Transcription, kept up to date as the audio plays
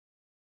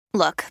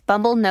Look,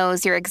 Bumble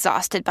knows you're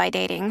exhausted by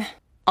dating.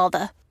 All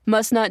the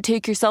must not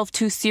take yourself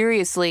too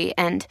seriously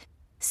and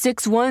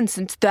 6'1"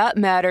 since that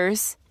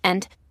matters.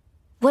 And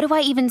what do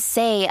I even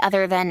say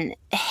other than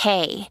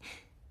hey?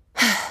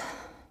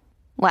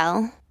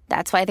 Well,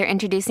 that's why they're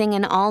introducing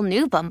an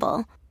all-new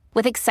Bumble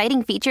with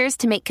exciting features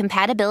to make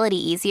compatibility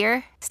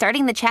easier,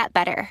 starting the chat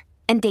better,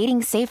 and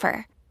dating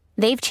safer.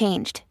 They've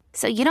changed,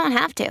 so you don't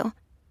have to.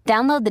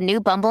 Download the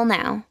new Bumble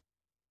now.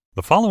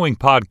 The following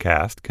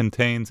podcast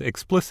contains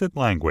explicit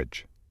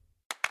language.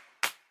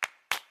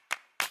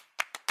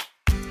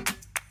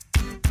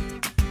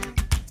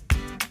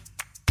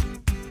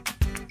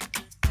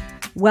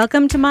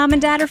 Welcome to Mom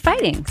and Dad Are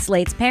Fighting,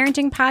 Slate's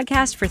parenting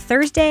podcast for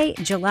Thursday,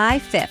 July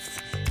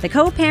 5th, the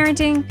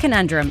Co-Parenting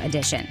Conundrum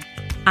Edition.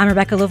 I'm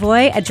Rebecca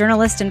Lavoie, a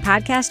journalist and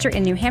podcaster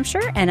in New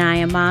Hampshire, and I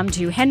am mom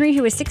to Henry,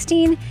 who is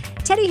 16,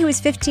 Teddy, who is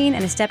 15,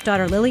 and a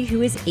stepdaughter, Lily,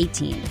 who is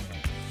 18.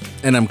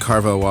 And I'm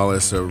Carvel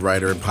Wallace, a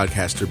writer and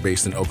podcaster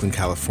based in Oakland,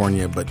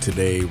 California, but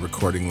today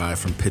recording live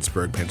from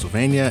Pittsburgh,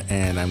 Pennsylvania,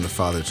 and I'm the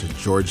father to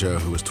Georgia,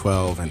 who is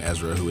 12, and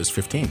Ezra, who is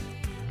 15.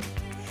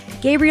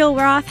 Gabriel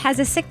Roth has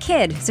a sick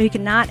kid, so he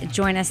could not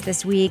join us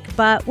this week,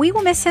 but we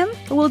will miss him.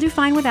 We'll do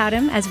fine without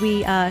him, as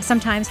we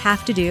sometimes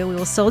have to do. We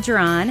will soldier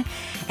on.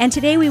 And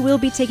today we will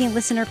be taking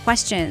listener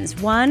questions.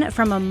 One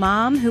from a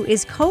mom who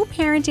is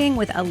co-parenting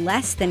with a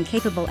less than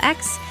capable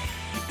ex,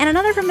 and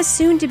another from a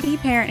soon-to-be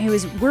parent who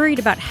is worried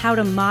about how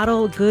to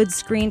model good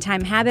screen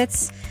time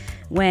habits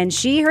when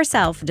she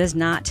herself does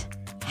not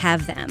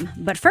have them.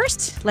 But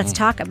first, let's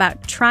talk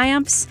about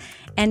triumphs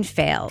and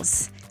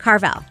fails.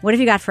 Carvel, what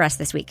have you got for us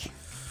this week?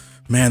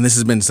 Man, this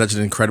has been such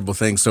an incredible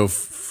thing. So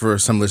for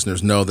some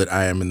listeners know that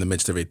I am in the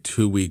midst of a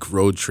 2-week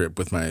road trip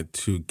with my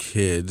two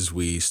kids.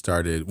 We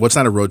started, well, it's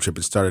not a road trip.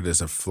 It started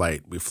as a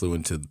flight. We flew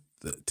into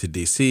to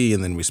D.C.,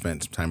 and then we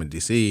spent some time in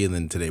D.C., and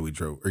then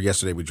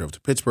yesterday we drove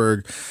to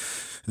Pittsburgh.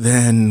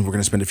 Then we're going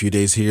to spend a few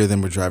days here.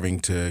 Then we're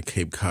driving to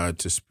Cape Cod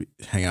to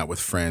hang out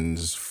with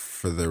friends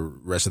for the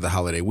rest of the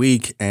holiday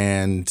week.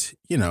 And,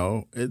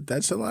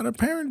 that's a lot of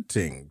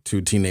parenting,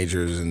 2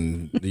 teenagers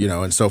and,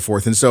 and so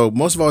forth. And so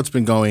most of all, it's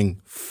been going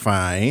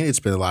fine. It's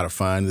been a lot of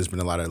fun. There's been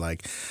a lot of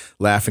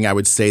laughing. I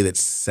would say that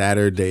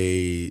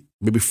Saturday,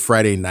 maybe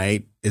Friday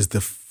night is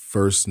the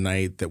first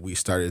night that we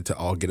started to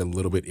all get a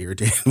little bit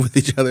irritated with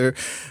each other.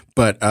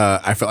 But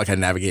I felt like I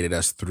navigated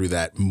us through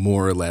that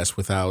more or less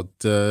without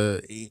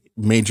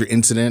major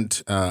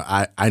incident.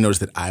 I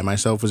noticed that I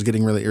myself was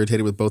getting really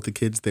irritated with both the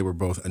kids. They were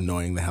both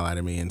annoying the hell out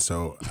of me. And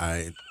so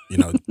I,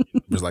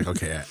 was like,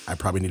 okay, I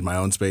probably need my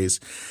own space.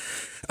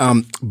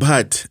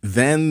 But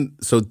then,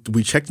 so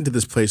we checked into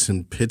this place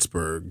in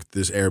Pittsburgh,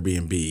 this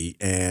Airbnb,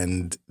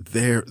 and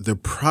the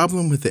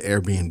problem with the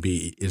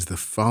Airbnb is the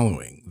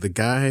following. The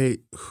guy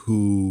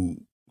who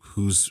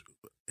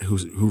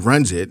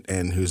runs it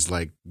and who's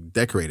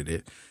decorated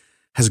it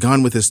has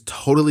gone with this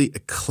totally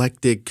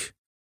eclectic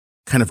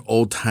kind of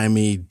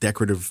old-timey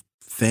decorative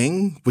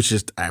thing, which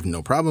is I have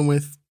no problem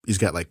with. He's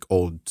got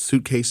old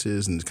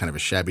suitcases and kind of a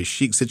shabby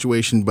chic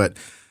situation, but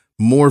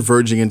more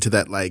verging into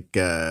that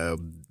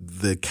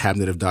the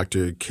cabinet of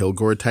Dr.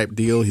 Kilgore type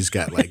deal. He's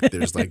got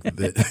there's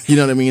the you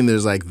know what I mean?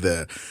 There's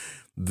the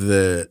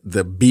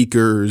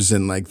beakers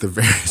and the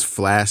various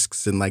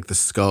flasks and the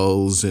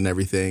skulls and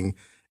everything.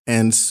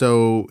 And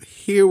so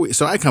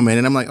so I come in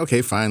and I'm like,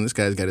 okay, fine, this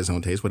guy's got his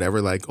own taste, whatever.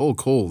 Oh,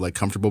 cool,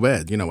 comfortable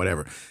bed,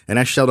 whatever. And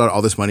I shelled out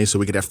all this money so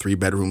we could have 3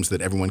 bedrooms so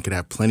that everyone could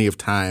have plenty of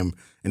time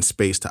and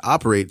space to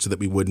operate so that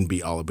we wouldn't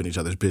be all up in each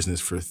other's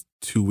business for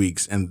 2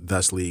 weeks and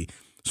thusly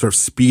sort of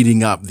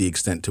speeding up the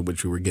extent to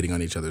which we were getting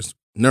on each other's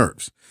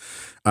nerves.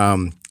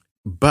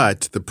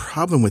 But the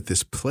problem with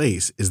this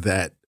place is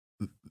that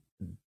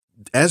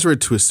Ezra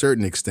to a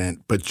certain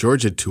extent, but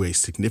Georgia to a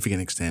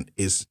significant extent,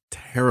 is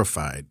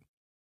terrified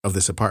of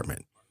this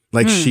apartment.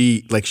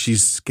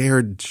 She's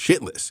scared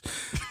shitless.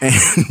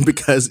 And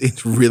because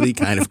it's really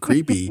kind of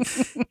creepy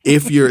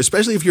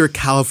especially if you're a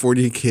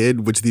California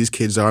kid, which these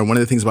kids are. And one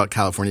of the things about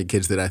California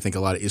kids that I think a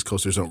lot of East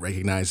Coasters don't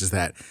recognize is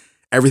that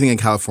everything in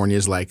California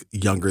is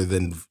younger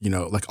than,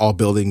 all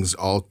buildings,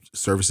 all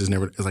services and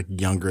everything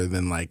is younger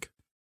than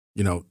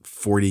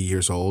 40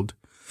 years old.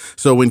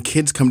 So when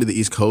kids come to the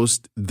East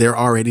Coast, they're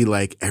already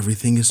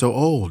everything is so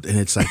old. And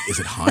it's is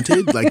it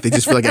haunted? They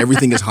just feel like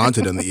everything is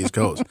haunted on the East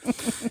Coast.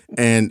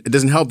 And it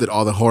doesn't help that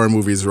all the horror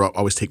movies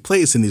always take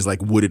place in these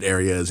wooded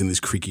areas, in these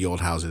creaky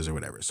old houses or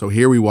whatever. So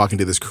here we walk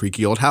into this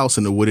creaky old house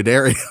in a wooded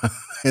area.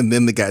 And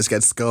then the guy's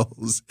got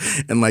skulls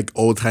and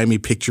old-timey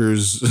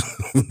pictures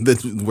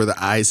where the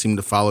eyes seem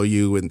to follow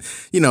you. And,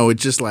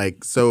 it's just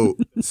so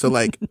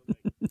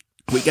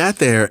we got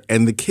there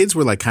and the kids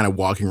were kind of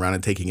walking around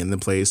and taking in the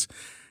place.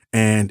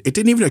 And it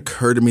didn't even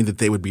occur to me that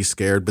they would be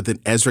scared. But then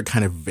Ezra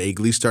kind of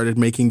vaguely started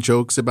making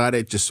jokes about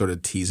it, just sort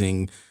of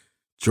teasing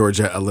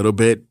Georgia a little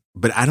bit.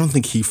 But I don't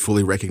think he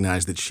fully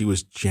recognized that she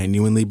was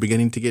genuinely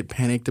beginning to get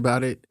panicked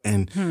about it.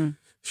 And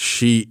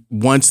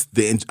once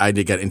the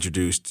idea got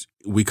introduced,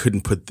 we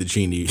couldn't put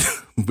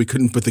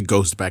the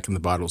ghost back in the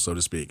bottle, so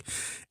to speak.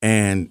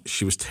 And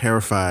she was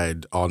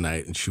terrified all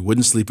night and she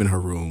wouldn't sleep in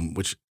her room,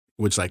 which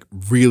which like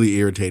really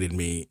irritated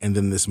me. And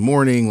then this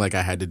morning, like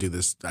I had to do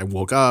this. I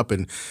woke up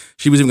and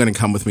she was even going to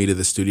come with me to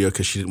the studio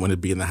because she didn't want to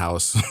be in the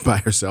house by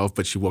herself.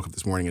 But she woke up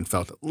this morning and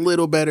felt a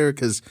little better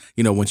because,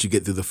 you know, once you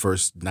get through the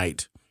first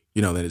night,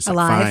 you know, then it's like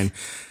fine.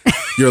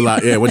 You're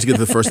alive. Yeah, once you get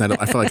to the first night,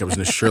 I felt like I was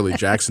in a Shirley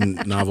Jackson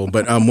novel.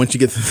 But once you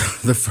get to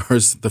the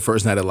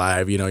first night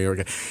alive, you know, you're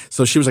okay.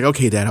 So she was like,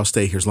 "Okay, Dad, I'll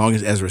stay here as long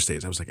as Ezra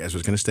stays." I was like,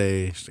 "Ezra's gonna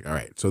stay." She's like, "All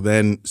right."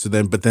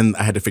 But then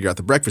I had to figure out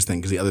the breakfast thing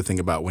because the other thing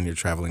about when you're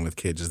traveling with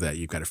kids is that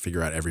you've got to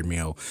figure out every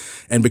meal.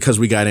 And because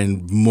we got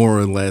in more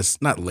or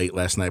less not late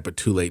last night, but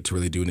too late to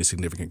really do any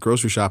significant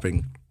grocery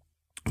shopping.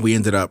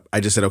 I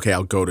just said, okay,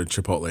 I'll go to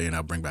Chipotle and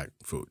I'll bring back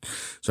food.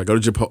 So I go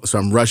to Chipotle. So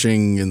I'm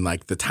rushing and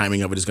like the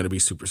timing of it is going to be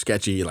super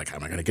sketchy. Like, how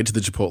am I going to get to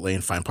the Chipotle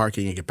and find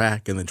parking and get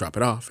back and then drop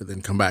it off and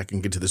then come back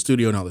and get to the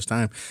studio and all this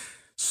time?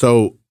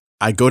 So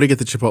I go to get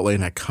the Chipotle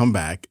and I come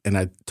back and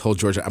I told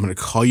Georgia, I'm going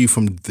to call you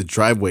from the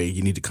driveway.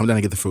 You need to come down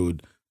and get the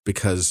food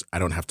because I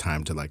don't have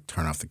time to like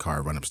turn off the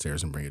car, run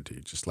upstairs and bring it to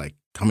you. Just like,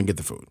 come and get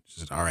the food.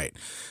 She said, all right.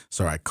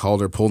 So I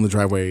called her, pulled in the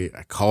driveway.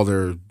 I called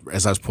her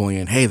as I was pulling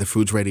in. Hey, the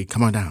food's ready.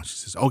 Come on down. She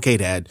says, okay,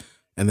 Dad.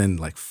 And then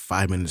like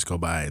 5 minutes go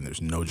by and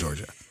there's no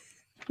Georgia.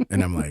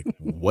 And I'm like,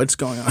 what's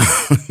going on?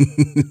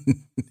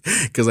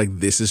 Because like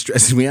this is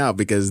stressing me out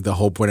because the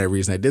whole point of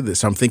reason I did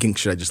this. So I'm thinking,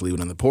 should I just leave it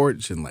on the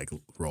porch and like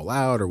roll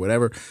out or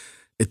whatever?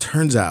 It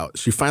turns out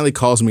she finally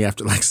calls me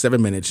after like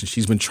 7 minutes and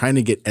she's been trying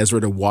to get Ezra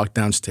to walk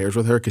downstairs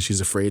with her because she's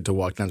afraid to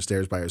walk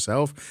downstairs by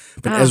herself.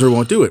 But Ezra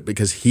won't do it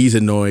because he's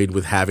annoyed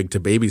with having to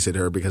babysit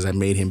her because I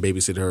made him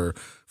babysit her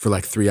for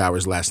like 3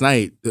 hours last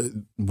night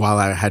while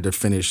I had to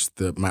finish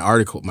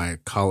my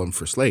column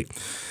for Slate.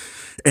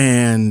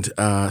 And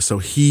so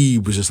he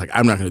was just like,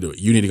 I'm not going to do it.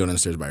 You need to go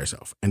downstairs by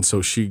yourself. And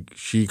so she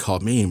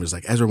called me and was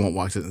like, Ezra won't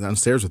walk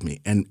downstairs with me.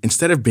 And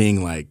instead of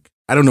being like,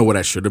 I don't know what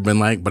I should have been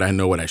like, but I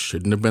know what I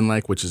shouldn't have been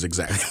like, which is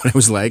exactly what I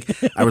was like.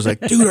 I was like,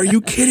 dude, are you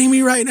kidding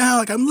me right now?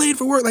 Like, I'm late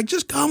for work. Like,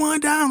 just come on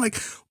down. Like,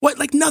 what?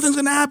 Like, nothing's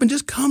going to happen.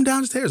 Just come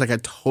downstairs. Like, I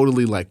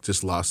totally, like,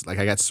 just lost. Like,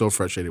 I got so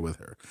frustrated with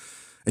her.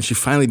 And she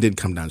finally did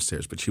come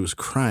downstairs, but she was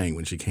crying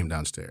when she came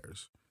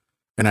downstairs.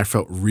 And I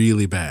felt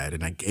really bad.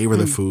 And I gave her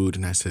the food,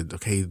 and I said,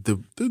 okay,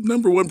 the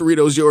number one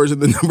burrito is yours,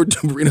 and the number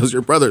two burrito is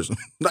your brother's.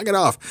 Knock it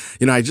off.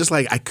 You know, I just,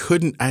 like, I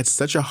had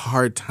such a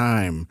hard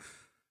time.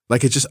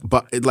 Like,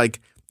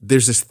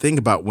 there's this thing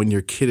about when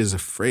your kid is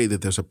afraid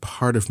that there's a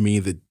part of me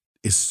that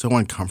is so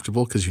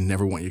uncomfortable because you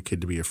never want your kid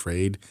to be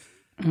afraid.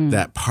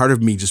 That part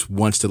of me just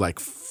wants to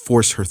like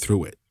force her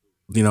through it.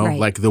 You know,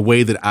 like the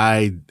way that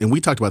and we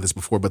talked about this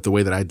before, but the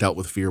way that I dealt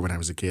with fear when I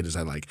was a kid is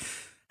I like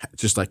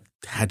just like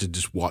had to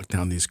just walk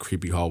down these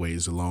creepy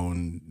hallways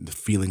alone,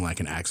 feeling like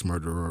an axe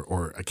murderer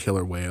or a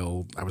killer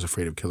whale. I was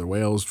afraid of killer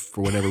whales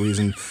for whatever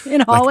reason.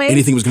 In hallways? Like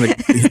anything was going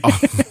to,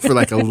 for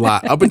like a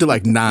lot, up until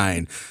like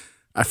 9.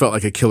 I felt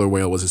like a killer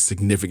whale was a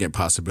significant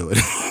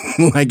possibility,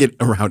 like it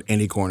around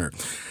any corner.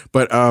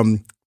 But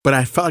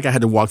I felt like I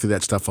had to walk through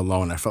that stuff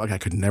alone. I felt like I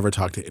could never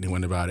talk to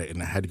anyone about it,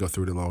 and I had to go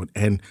through it alone.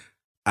 And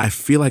I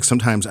feel like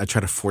sometimes I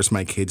try to force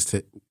my kids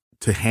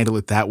to handle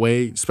it that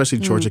way, especially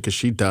Georgia, because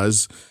she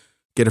does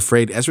get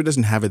afraid. Ezra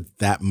doesn't have it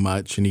that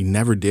much, and he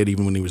never did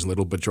even when he was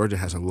little, but Georgia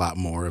has a lot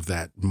more of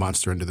that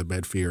monster under the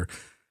bed fear.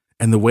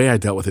 And the way I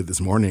dealt with it this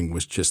morning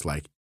was just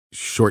like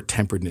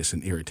short-temperedness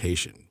and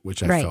irritation,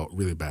 which I felt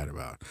really bad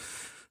about.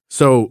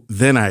 So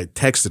then I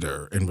texted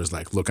her and was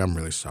like, look, I'm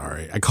really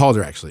sorry. I called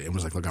her actually and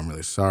was like, look, I'm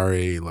really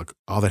sorry. Look,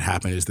 all that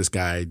happened is this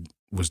guy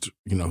was,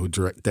 you know, who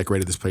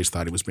decorated this place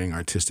thought he was being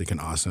artistic and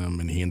awesome,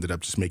 and he ended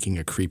up just making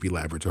a creepy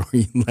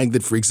laboratory like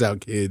that freaks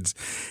out kids,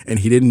 and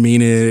he didn't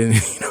mean it. And,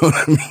 you know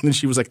what I mean? And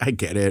she was like, I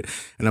get it.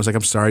 And I was like,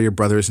 I'm sorry, your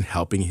brother isn't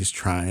helping. He's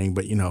trying,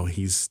 but you know,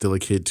 he's still a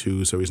kid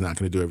too, so he's not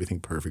going to do everything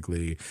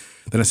perfectly.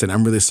 Then I said,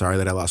 I'm really sorry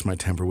that I lost my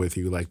temper with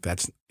you. Like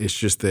it's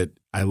just that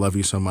I love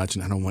you so much,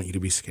 and I don't want you to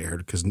be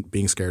scared because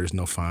being scared is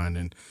no fun.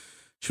 And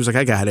she was like,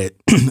 I got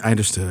it. I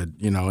understood,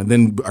 you know. And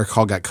then our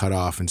call got cut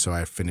off, and so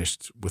I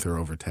finished with her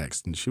over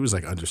text. And she was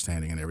like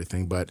understanding and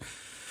everything. But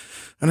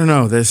I don't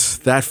know,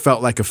 that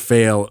felt like a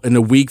fail in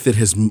a week that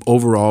has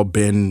overall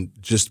been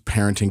just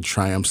parenting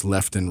triumphs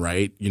left and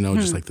right, you know,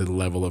 just like the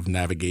level of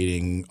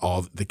navigating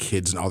all the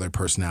kids and all their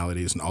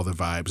personalities and all the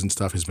vibes and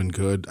stuff has been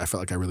good. I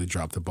felt like I really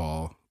dropped the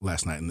ball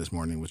last night and this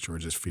morning with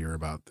George's fear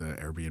about the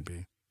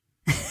Airbnb.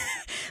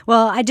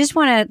 Well, I just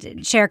want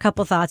to share a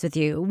couple thoughts with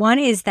you. One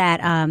is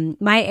that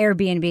my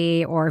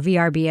Airbnb or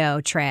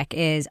VRBO trick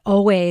is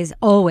always,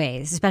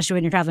 especially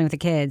when you're traveling with the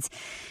kids,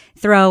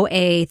 throw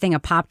a thing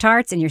of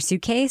Pop-Tarts in your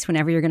suitcase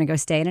whenever you're going to go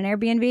stay in an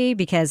Airbnb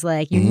because,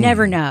 like, you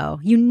never know.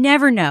 You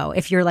never know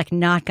if you're, like,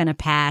 not going to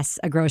pass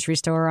a grocery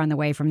store on the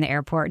way from the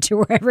airport to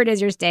wherever it is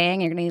you're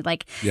staying. You're going to need,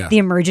 like, the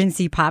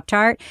emergency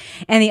Pop-Tart.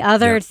 And the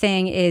other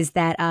thing is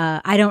that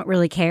I don't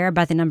really care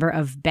about the number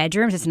of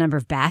bedrooms. It's the number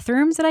of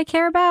bathrooms that I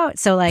care about.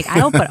 So, like,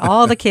 I'll put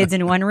all the kids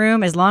in one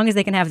room as long as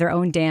they can have their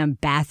own damn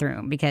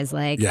bathroom because,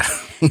 like,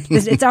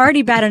 it's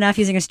already bad enough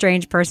using a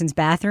strange person's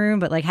bathroom,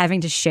 but, like, having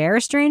to share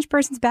a strange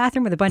person's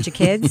bathroom with a bunch of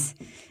kids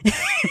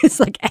it's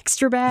like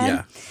extra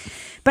bad.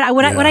 But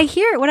what I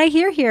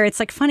hear here, it's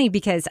like funny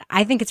because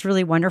I think it's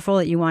really wonderful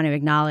that you want to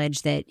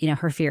acknowledge that,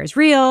 her fear is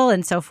real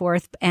and so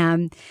forth.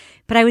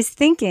 But I was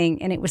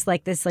thinking, and it was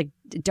like this like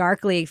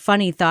darkly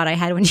funny thought I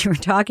had when you were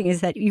talking,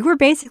 is that you were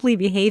basically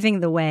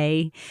behaving the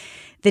way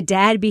the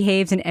dad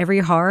behaves in every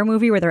horror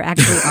movie where there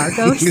actually are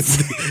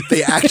ghosts.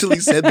 They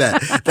actually said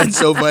that. That's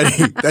so funny.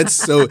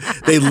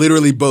 They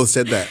literally both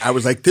said that. I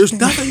was like, there's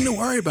nothing to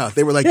worry about.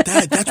 They were like,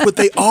 Dad, that's what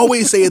they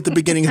always say at the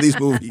beginning of these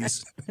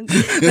movies.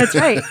 That's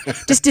right.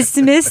 Just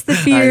dismiss the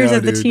fears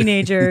of the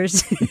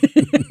teenagers.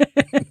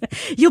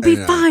 You'll be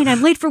fine.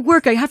 I'm late for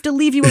work. I have to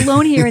leave you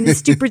alone here in this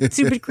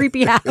stupid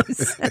creepy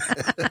house.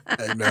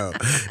 I know.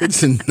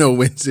 It's a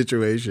no-win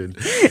situation.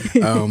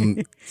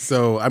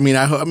 So,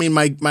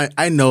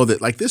 I know that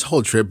like this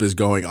whole trip is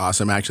going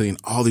awesome actually in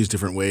all these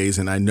different ways.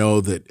 And I know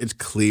that it's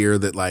clear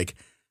that like,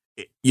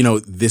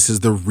 this is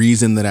the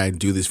reason that I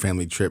do these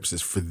family trips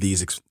is for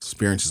these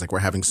experiences. Like we're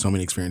having so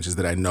many experiences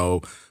that I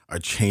know are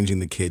changing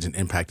the kids and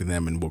impacting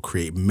them and will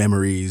create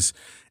memories.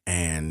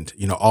 And,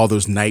 all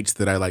those nights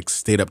that I like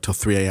stayed up till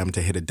 3 a.m.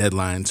 to hit a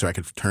deadline so I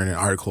could turn in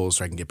articles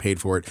so I can get paid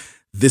for it.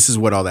 This is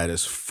what all that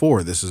is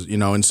for. This is,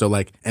 and so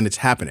like, and it's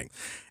happening.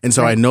 And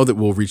so I know that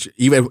we'll reach,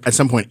 even at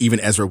some point, even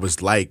Ezra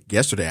was like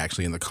yesterday,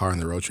 actually in the car on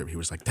the road trip, he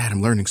was like, Dad,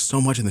 I'm learning so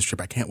much in this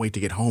trip. I can't wait to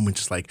get home and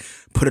just like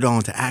put it all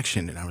into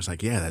action. And I was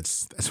like, yeah,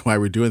 that's why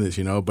we're doing this,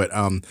 but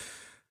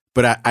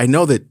I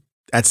know that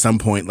at some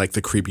point, like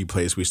the creepy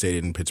place we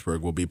stayed in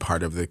Pittsburgh will be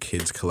part of the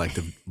kids'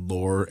 collective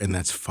lore. And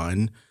that's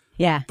fun.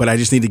 Yeah. But I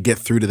just need to get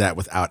through to that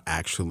without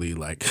actually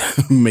like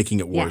making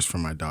it worse for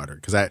my daughter.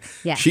 Because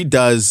she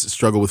does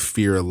struggle with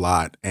fear a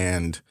lot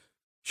and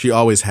she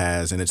always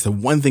has. And it's the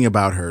one thing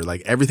about her,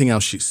 like everything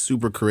else, she's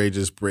super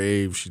courageous,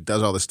 brave. She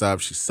does all the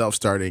stuff. She's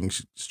self-starting,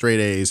 she's straight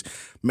A's,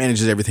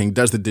 manages everything,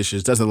 does the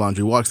dishes, does the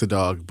laundry, walks the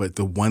dog. But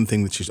the one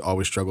thing that she's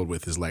always struggled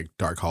with is like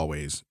dark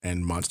hallways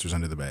and monsters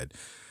under the bed.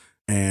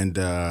 And,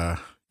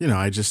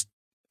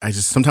 I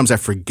just sometimes I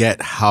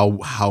forget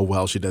how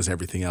well she does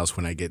everything else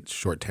when I get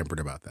short-tempered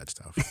about that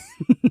stuff.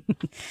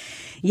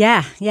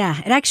 Yeah.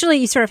 It actually,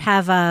 you sort of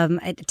have,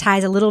 it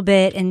ties a little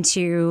bit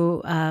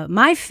into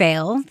my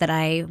fail that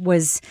I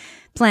was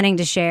planning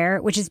to share,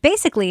 which is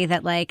basically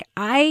that like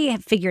I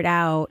have figured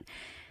out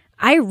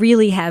I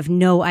really have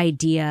no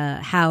idea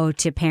how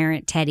to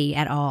parent Teddy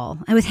at all.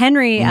 And with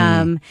Henry,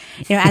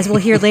 as we'll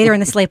hear later in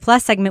the Slate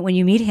Plus segment when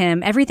you meet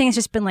him, everything has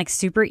just been like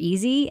super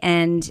easy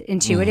and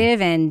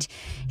intuitive. And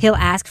he'll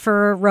ask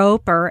for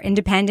rope or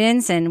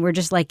independence, and we're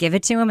just like give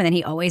it to him, and then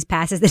he always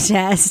passes the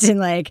test. And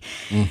like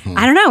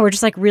I don't know, we're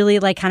just like really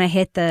like kind of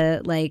hit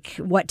the like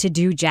what to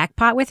do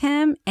jackpot with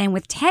him. And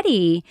with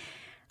Teddy,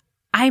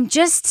 I'm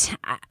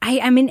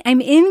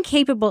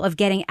incapable of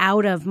getting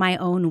out of my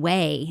own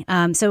way.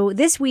 So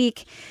this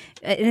week,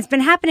 and it's been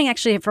happening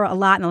actually for a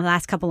lot in the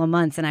last couple of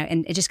months,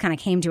 and it just kind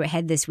of came to a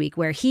head this week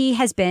where he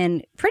has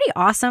been pretty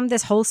awesome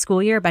this whole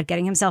school year about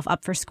getting himself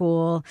up for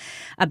school,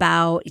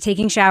 about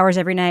taking showers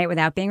every night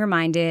without being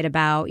reminded,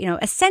 about,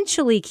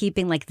 essentially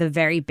keeping like the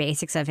very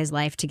basics of his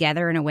life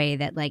together in a way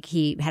that like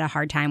he had a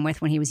hard time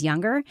with when he was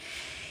younger.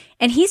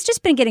 And he's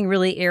just been getting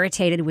really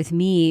irritated with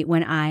me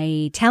when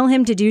I tell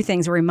him to do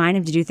things or remind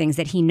him to do things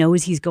that he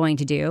knows he's going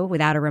to do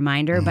without a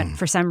reminder. But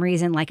for some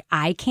reason, like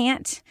I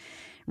can't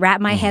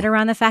wrap my head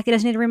around the fact that he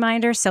doesn't need a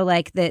reminder. So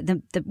like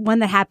the one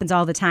that happens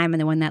all the time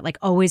and the one that like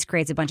always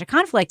creates a bunch of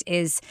conflict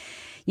is,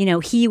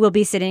 he will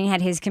be sitting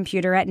at his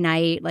computer at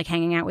night, like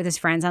hanging out with his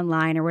friends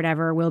online or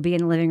whatever. We'll be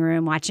in the living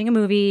room watching a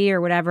movie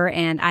or whatever.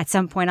 And at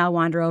some point I'll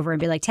wander over and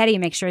be like, Teddy,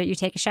 make sure that you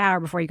take a shower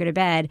before you go to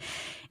bed.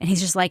 And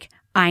he's just like,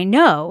 I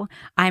know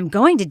I'm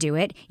going to do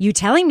it. You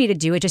telling me to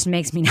do it just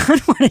makes me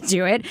not want to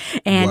do it.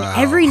 And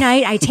every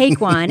night I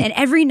take one, and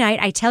every night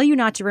I tell you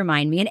not to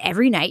remind me, and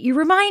every night you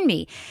remind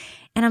me.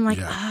 And I'm like,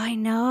 I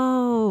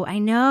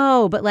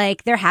know. But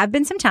like there have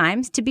been some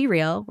times, to be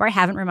real, where I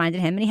haven't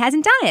reminded him and he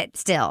hasn't done it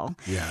still.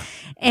 Yeah.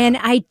 And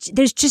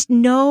there's just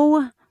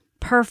no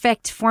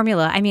perfect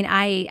formula. I mean,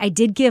 I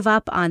did give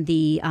up on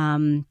the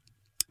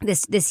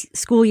this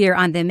school year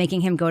on the making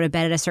him go to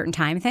bed at a certain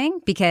time thing,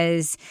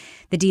 because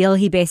the deal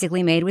he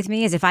basically made with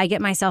me is if I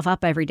get myself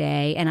up every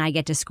day and I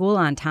get to school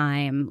on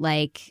time,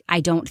 like I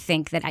don't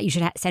think that you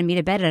should send me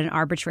to bed at an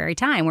arbitrary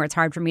time where it's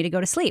hard for me to go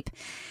to sleep.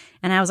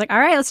 And I was like, all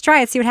right, let's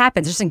try it, see what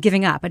happens. Just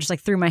giving up. I just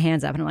like threw my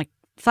hands up and I'm like,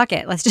 fuck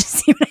it, let's just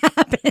see what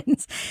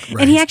happens.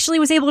 Right. And he actually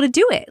was able to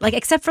do it, like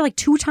except for like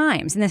 2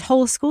 times in this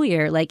whole school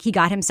year, like he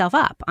got himself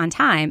up on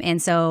time.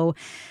 And so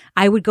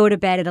I would go to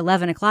bed at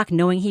 11 o'clock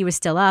knowing he was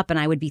still up, and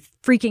I would be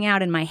freaking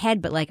out in my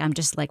head. But like, I'm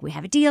just like, we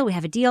have a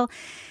deal.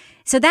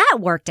 So that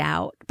worked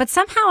out. But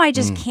somehow I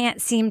just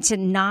can't seem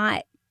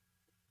to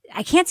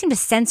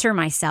censor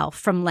myself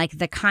from like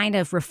the kind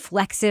of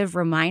reflexive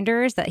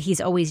reminders that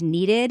he's always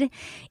needed,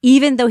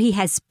 even though he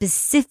has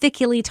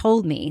specifically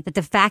told me that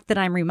the fact that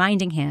I'm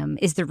reminding him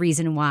is the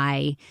reason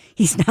why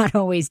he's not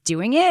always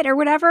doing it or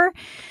whatever.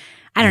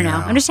 I don't know.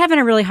 I'm just having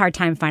a really hard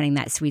time finding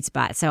that sweet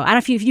spot. So I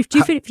don't know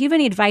if you have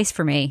any advice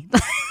for me,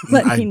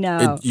 let me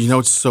know.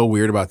 What's so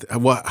weird about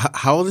that?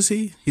 How old is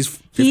he? He's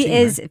 15, He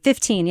is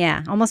 15,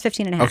 yeah. Almost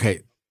 15 and a half.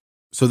 Okay.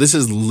 So this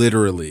is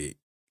literally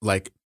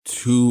like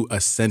to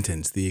a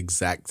sentence, the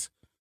exact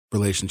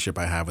relationship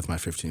I have with my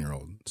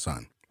 15-year-old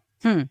son.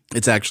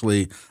 It's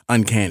actually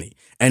uncanny.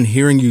 And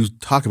hearing you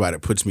talk about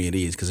it puts me at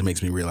ease because it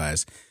makes me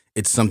realize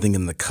it's something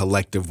in the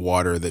collective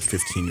water that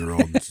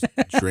 15-year-olds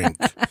drink.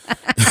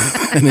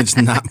 And it's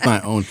not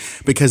my own,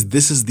 because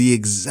this is the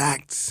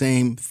exact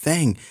same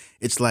thing.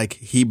 It's like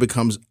he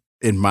becomes,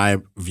 in my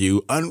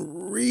view,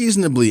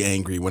 unreasonably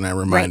angry when I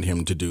remind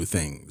him to do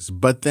things.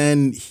 But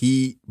then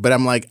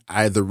I'm like,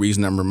 the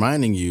reason I'm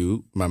reminding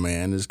you, my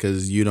man, is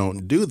because you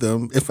don't do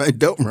them if I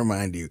don't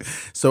remind you.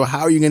 So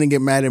how are you going to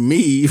get mad at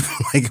me?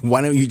 Like,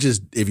 why don't you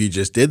if you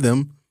just did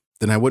them,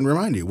 then I wouldn't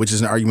remind you, which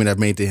is an argument I've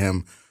made to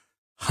him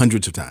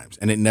hundreds of times,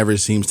 and it never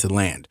seems to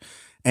land.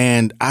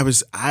 And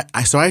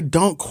so I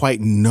don't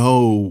quite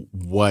know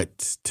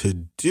what to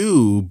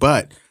do,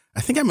 but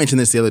I think I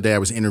mentioned this the other day. I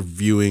was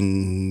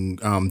interviewing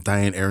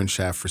Diane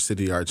Ehrenschaft for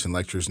City Arts and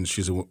Lectures, and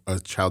she's a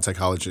child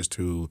psychologist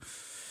who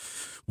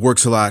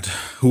works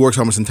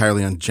almost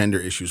entirely on gender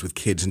issues with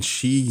kids. And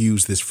she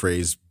used this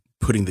phrase,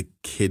 putting the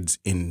kids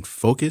in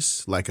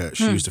focus,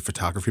 she used a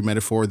photography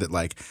metaphor that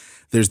like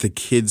there's the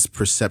kids'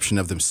 perception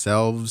of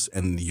themselves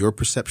and your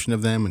perception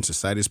of them and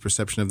society's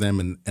perception of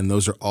them. And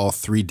those are all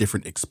three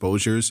different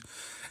exposures.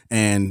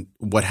 And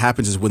what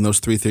happens is when those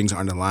three things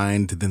aren't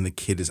aligned, then the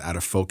kid is out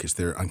of focus.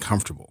 They're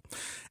uncomfortable.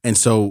 And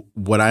so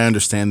what I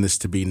understand this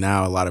to be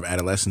now, a lot of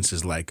adolescence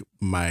is like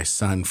my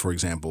son, for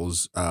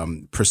example's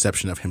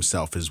perception of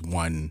himself is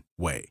one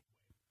way.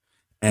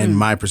 And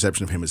my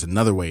perception of him is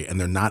another way, and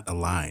they're not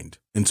aligned.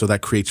 And so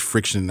that creates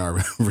friction in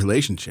our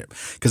relationship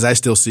because I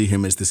still see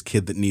him as this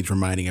kid that needs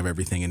reminding of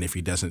everything. And if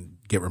he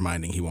doesn't get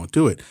reminding, he won't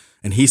do it.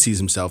 And he sees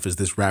himself as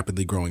this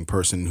rapidly growing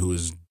person who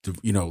is,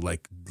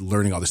 like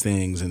learning all these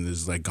things and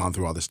is like gone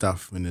through all this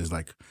stuff and is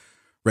like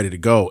ready to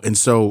go. And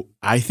so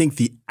I think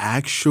the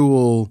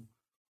actual,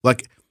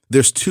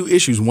 there's two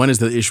issues. One is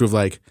the issue of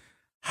like,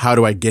 how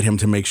do I get him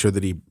to make sure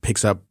that he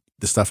picks up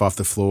the stuff off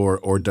the floor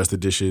or does the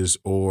dishes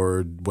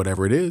or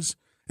whatever it is?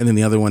 And then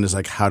the other one is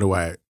like, how do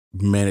I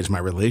manage my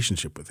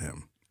relationship with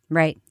him?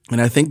 Right. And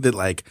I think that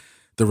like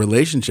the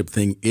relationship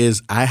thing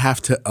is I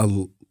have to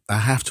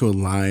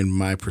align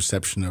my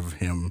perception of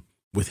him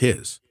with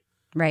his.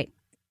 Right.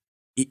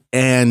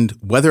 And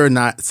whether or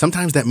not,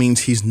 sometimes that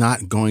means he's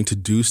not going to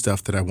do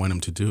stuff that I want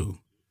him to do.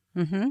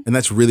 Mm-hmm. And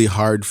that's really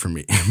hard for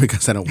me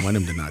because I don't want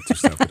him to not do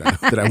stuff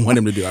that I want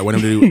him to do. I want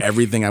him to do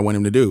everything I want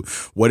him to do.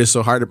 What is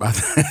so hard about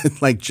that?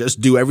 Like,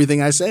 just do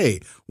everything I say.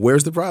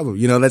 Where's the problem?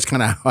 That's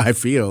kind of how I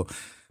feel.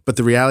 But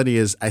the reality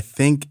is, I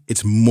think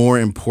it's more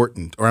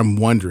important, or I'm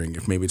wondering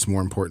if maybe it's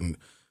more important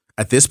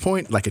at this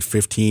point, like at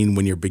 15,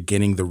 when you're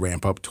beginning the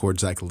ramp up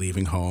towards like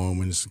leaving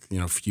home and it's,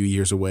 a few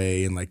years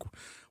away, and like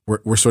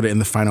we're sort of in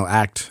the final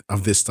act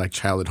of this like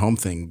child at home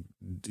thing.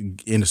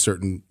 In a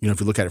certain, if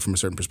you look at it from a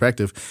certain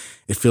perspective,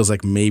 it feels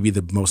like maybe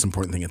the most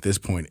important thing at this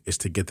point is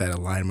to get that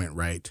alignment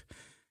right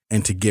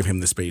and to give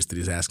him the space that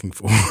he's asking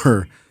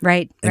for.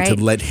 Right. And to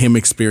let him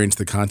experience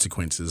the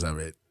consequences of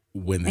it.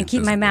 And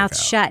keep my mouth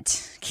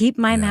shut. Keep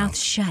my mouth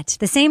shut.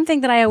 The same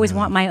thing that I always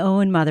want my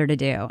own mother to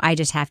do. I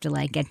just have to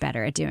like get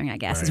better at doing, I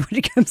guess, is what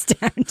it comes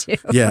down to.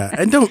 Yeah.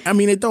 And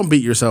don't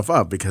beat yourself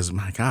up because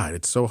my God,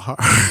 it's so hard.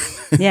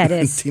 Yeah, it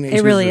is.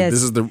 It really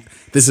is.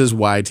 This is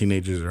why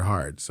teenagers are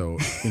hard. So,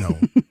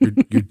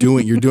 you're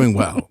doing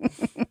well.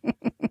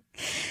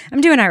 I'm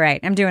doing all right.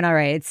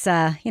 It's,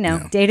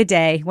 day to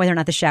day, whether or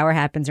not the shower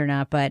happens or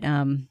not. But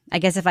I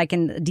guess if I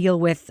can deal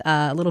with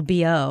a little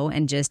BO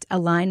and just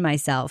align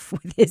myself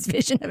with his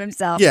vision of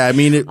himself. Yeah,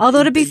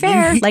 although to be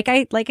fair, like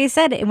I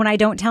said, when I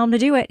don't tell him to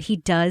do it, he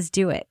does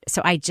do it.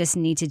 So I just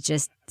need to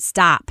just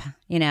stop,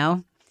 Yeah.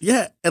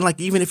 And like,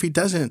 even if he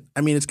doesn't,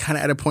 it's kind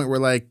of at a point where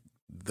like,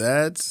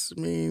 what's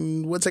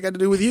that got to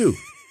do with you?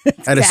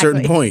 Exactly. At a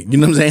certain point, you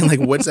know what I'm saying? Like,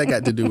 what's that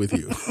got to do with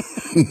you?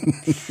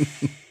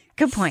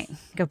 Good point.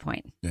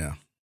 Yeah.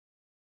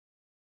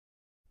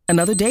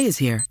 Another day is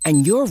here,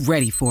 and you're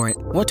ready for it.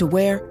 What to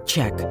wear?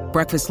 Check.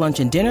 Breakfast, lunch,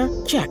 and dinner?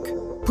 Check.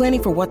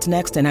 Planning for what's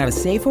next and how to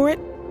save for it?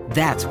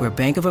 That's where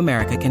Bank of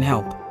America can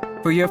help.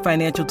 For your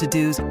financial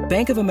to-dos,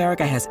 Bank of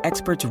America has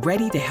experts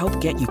ready to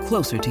help get you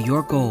closer to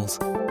your goals.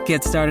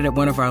 Get started at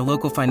one of our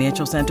local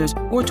financial centers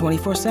or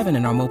 24/7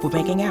 in our mobile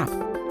banking app.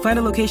 Find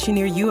a location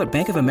near you at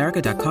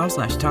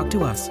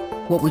bankofamerica.com/talktous.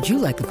 What would you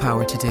like the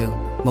power to do?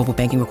 Mobile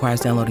banking requires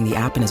downloading the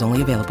app and is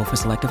only available for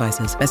select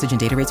devices. Message and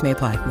data rates may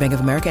apply. Bank of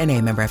America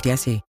N.A., member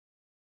FDIC.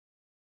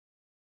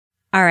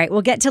 All right,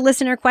 we'll get to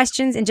listener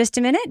questions in just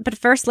a minute, but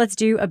first let's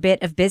do a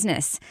bit of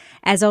business.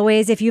 As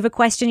always, if you have a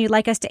question you'd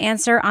like us to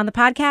answer on the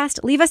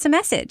podcast, leave us a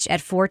message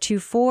at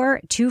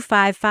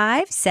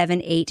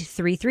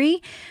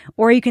 424-255-7833,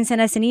 or you can send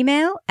us an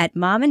email at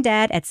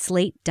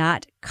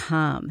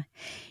momanddad@slate.com.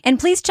 And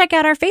please check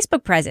out our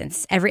Facebook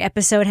presence. Every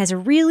episode has a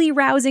really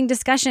rousing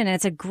discussion, and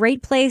it's a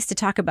great place to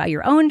talk about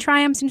your own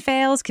triumphs and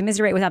fails,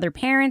 commiserate with other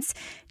parents,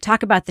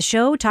 talk about the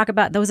show, talk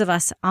about those of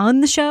us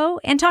on the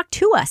show, and talk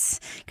to us,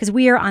 because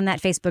we are on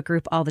that Facebook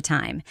group all the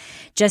time.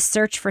 Just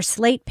search for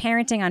Slate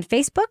Parenting on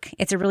Facebook.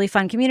 It's a really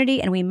fun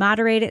community, and we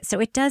moderate it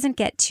so it doesn't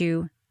get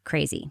too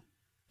crazy.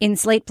 In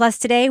Slate Plus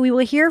today, we will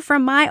hear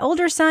from my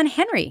older son,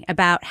 Henry,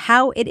 about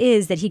how it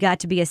is that he got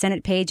to be a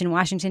Senate page in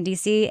Washington,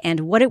 D.C.,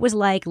 and what it was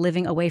like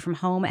living away from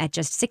home at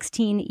just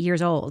 16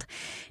 years old.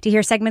 To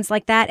hear segments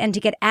like that and to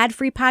get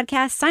ad-free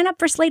podcasts, sign up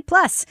for Slate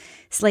Plus.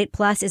 Slate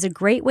Plus is a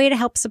great way to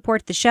help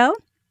support the show.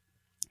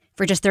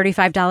 For just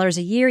 $35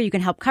 a year, you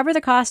can help cover the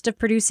cost of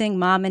producing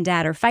Mom and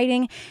Dad Are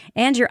Fighting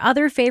and your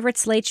other favorite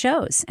Slate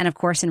shows. And of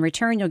course, in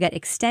return, you'll get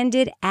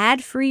extended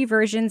ad-free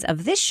versions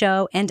of this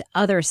show and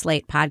other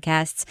Slate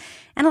podcasts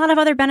and a lot of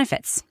other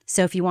benefits.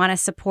 So if you want to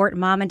support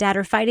Mom and Dad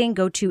Are Fighting,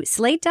 go to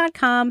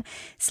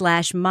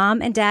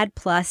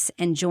slate.com/momanddadplus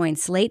and join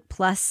Slate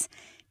Plus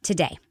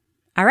today.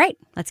 All right,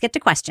 let's get to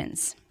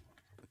questions.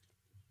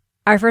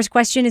 Our first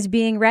question is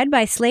being read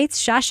by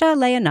Slate's Shasha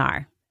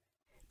Leonar.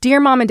 Dear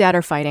Mom and Dad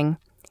Are Fighting,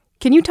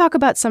 can you talk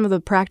about some of the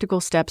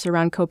practical steps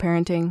around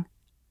co-parenting?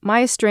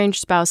 My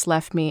estranged spouse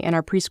left me and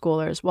our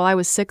preschoolers while I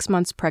was 6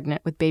 months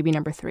pregnant with baby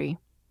number 3.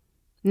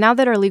 Now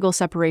that our legal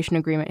separation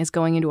agreement is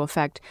going into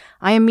effect,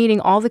 I am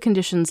meeting all the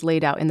conditions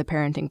laid out in the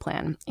parenting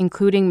plan,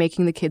 including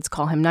making the kids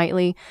call him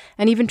nightly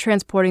and even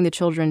transporting the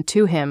children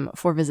to him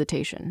for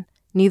visitation,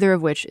 neither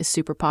of which is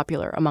super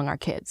popular among our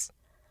kids.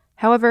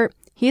 However,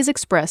 he has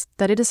expressed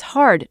that it is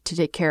hard to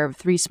take care of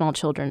 3 small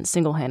children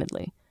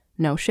single-handedly.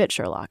 No shit,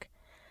 Sherlock.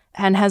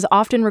 And has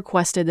often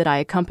requested that I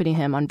accompany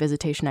him on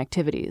visitation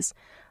activities,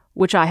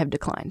 which I have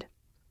declined.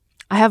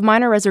 I have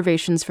minor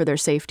reservations for their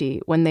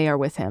safety when they are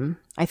with him.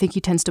 I think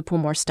he tends to pull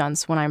more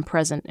stunts when I'm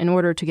present in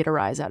order to get a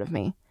rise out of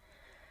me.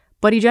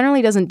 But he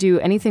generally doesn't do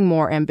anything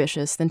more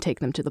ambitious than take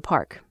them to the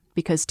park,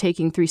 because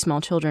taking 3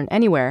 small children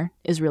anywhere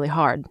is really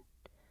hard.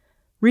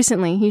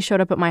 Recently, he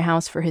showed up at my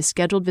house for his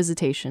scheduled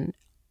visitation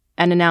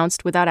and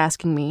announced, without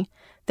asking me,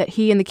 that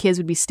he and the kids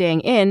would be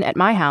staying in at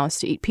my house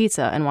to eat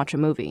pizza and watch a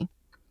movie.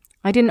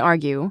 I didn't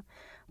argue,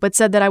 but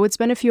said that I would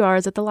spend a few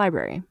hours at the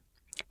library.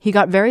 He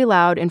got very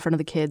loud in front of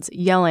the kids,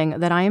 yelling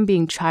that I am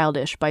being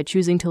childish by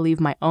choosing to leave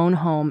my own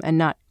home and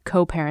not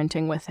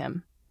co-parenting with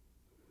him.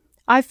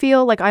 I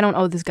feel like I don't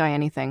owe this guy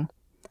anything.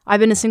 I've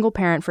been a single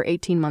parent for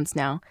 18 months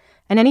now,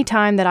 and any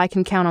time that I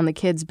can count on the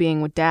kids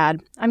being with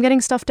Dad, I'm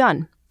getting stuff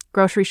done.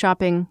 Grocery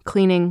shopping,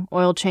 cleaning,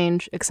 oil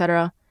change,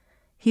 etc.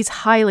 He's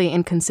highly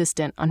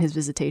inconsistent on his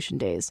visitation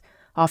days,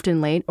 often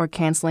late or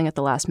canceling at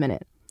the last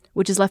minute,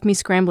 which has left me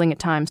scrambling at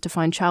times to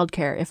find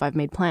childcare if I've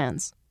made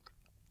plans.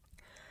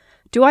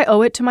 Do I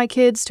owe it to my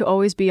kids to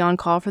always be on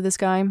call for this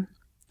guy?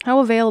 How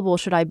available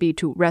should I be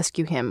to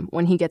rescue him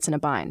when he gets in a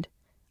bind?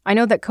 I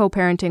know that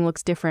co-parenting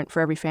looks different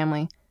for every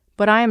family,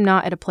 but I am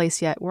not at a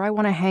place yet where I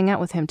want to hang out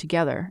with him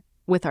together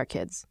with our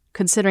kids,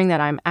 considering that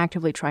I'm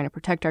actively trying to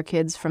protect our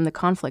kids from the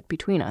conflict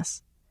between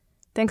us.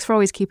 Thanks for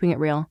always keeping it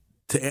real.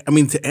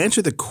 To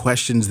answer the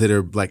questions that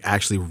are like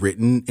actually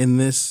written in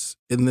this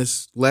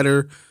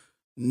letter,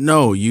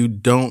 no, you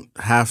don't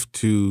have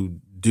to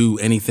do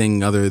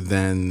anything other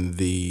than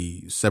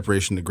the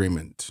separation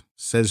agreement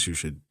says you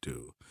should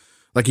do.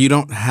 Like, you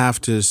don't have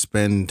to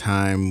spend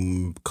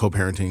time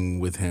co-parenting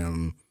with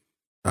him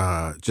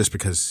just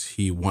because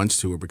he wants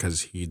to or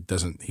because he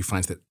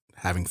finds that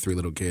having 3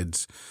 little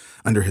kids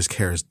under his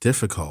care is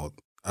difficult.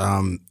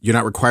 You're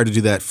not required to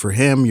do that for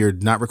him. You're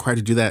not required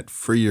to do that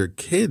for your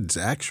kids,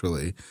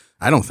 actually,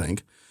 I don't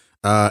think.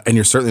 And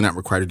you're certainly not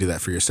required to do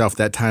that for yourself.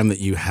 That time that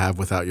you have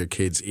without your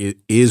kids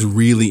is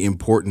really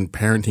important.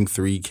 Parenting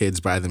 3 kids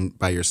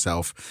by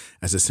yourself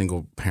as a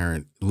single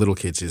parent, little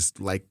kids, is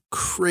like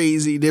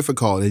crazy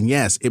difficult. And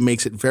yes, it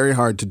makes it very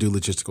hard to do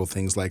logistical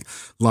things like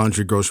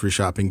laundry, grocery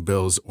shopping,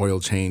 bills, oil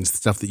change,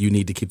 stuff that you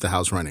need to keep the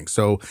house running.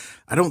 So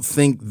I don't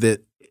think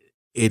that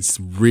it's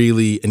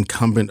really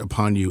incumbent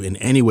upon you in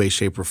any way,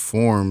 shape, or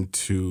form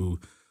to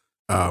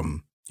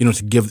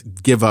to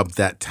give up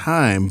that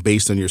time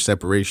based on your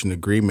separation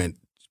agreement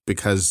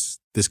because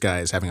this guy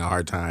is having a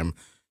hard time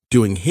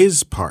doing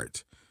his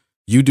part.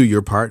 You do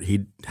your part,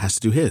 he has to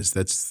do his.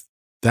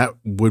 That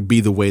would be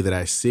the way that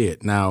I see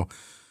it. Now,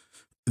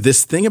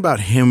 this thing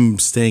about him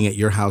staying at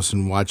your house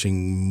and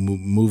watching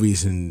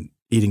movies and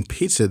eating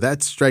pizza,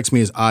 that strikes me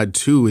as odd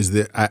too, is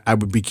that I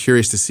would be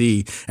curious to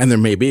see, and there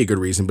may be a good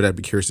reason, but I'd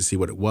be curious to see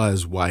what it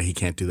was, why he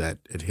can't do that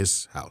at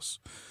his house.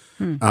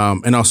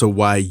 And also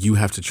why you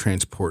have to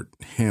transport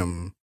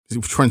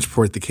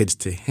the kids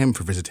to him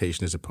for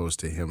visitation as opposed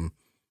to him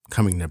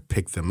coming to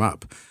pick them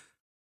up.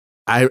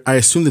 I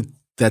assume that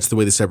that's the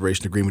way the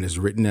separation agreement is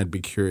written. I'd be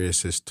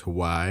curious as to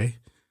why.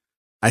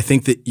 I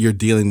think that you're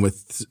dealing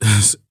with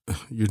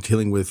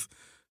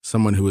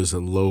someone who is a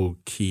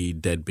low-key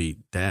deadbeat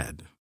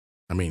dad.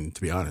 I mean,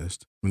 to be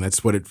honest,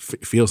 that's what it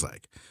feels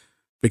like.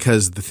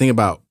 Because the thing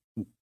about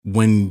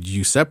when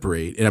you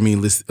separate, and I mean,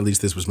 at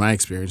least this was my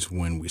experience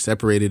when we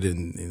separated,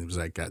 and it was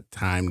like got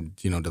time,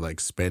 to like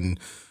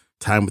spend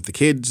time with the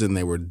kids, and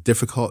they were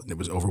difficult, and it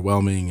was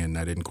overwhelming, and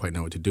I didn't quite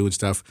know what to do and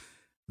stuff.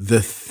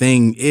 The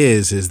thing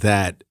is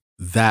that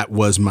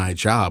was my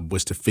job,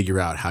 was to figure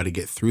out how to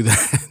get through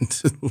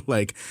that.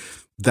 Like,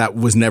 that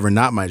was never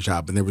not my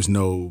job, and there was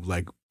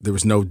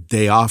no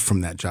day off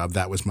from that job.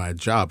 That was my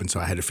job, and so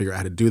I had to figure out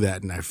how to do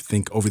that. And I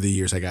think over the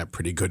years I got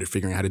pretty good at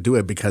figuring out how to do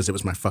it because it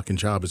was my fucking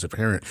job as a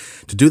parent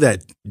to do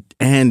that.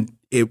 And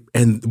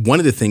one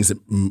of the things that,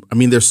 I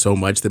mean, there's so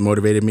much that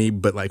motivated me,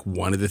 but like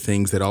one of the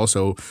things that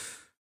also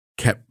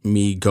kept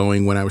me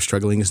going when I was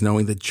struggling is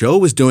knowing that Jo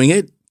was doing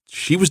it.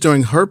 She was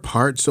doing her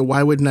part, so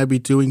why wouldn't I be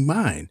doing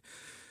mine?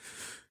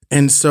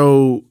 And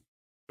so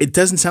it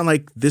doesn't sound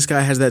like this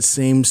guy has that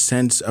same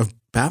sense of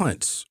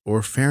balance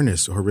or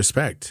fairness or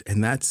respect.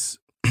 And that's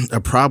a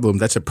problem.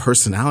 That's a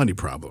personality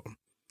problem.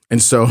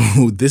 And so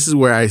this is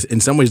where I, in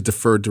some ways,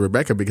 deferred to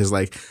Rebecca, because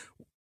like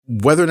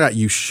whether or not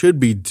you should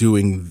be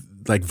doing,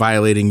 like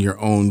violating your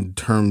own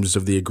terms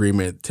of the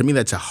agreement, to me,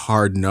 that's a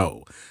hard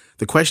no.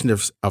 The question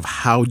of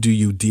how do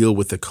you deal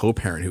with the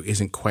co-parent who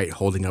isn't quite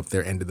holding up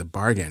their end of the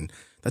bargain,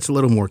 that's a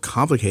little more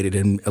complicated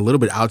and a little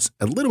bit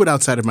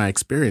outside of my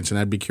experience. And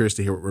I'd be curious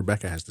to hear what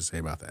Rebecca has to say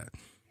about that.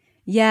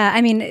 Yeah,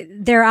 I mean,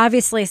 there are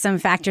obviously some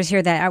factors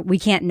here that we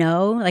can't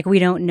know. Like, we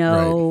don't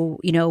know,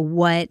 right,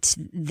 what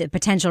the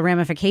potential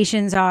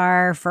ramifications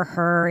are for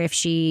her if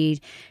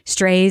she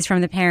strays from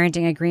the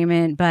parenting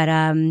agreement, but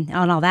on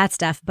all that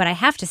stuff. But I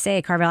have to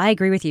say, Carville, I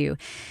agree with you.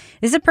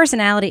 This is a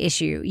personality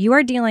issue. You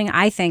are dealing,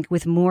 I think,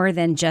 with more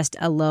than just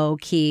a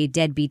low-key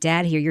deadbeat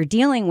dad here. You're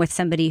dealing with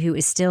somebody who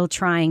is still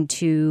trying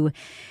to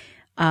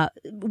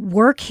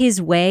work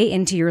his way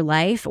into your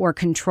life or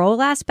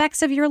control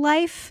aspects of your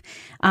life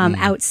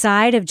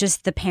outside of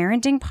just the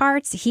parenting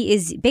parts. He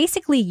is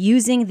basically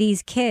using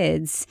these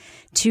kids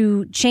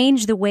to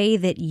change the way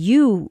that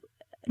you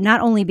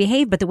not only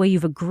behave, but the way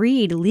you've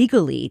agreed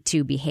legally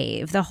to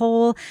behave. The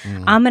whole,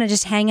 I'm going to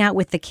just hang out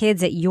with the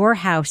kids at your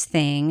house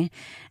thing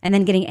and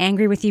then getting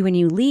angry with you when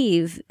you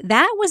leave,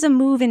 that was a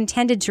move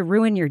intended to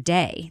ruin your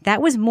day.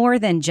 That was more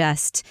than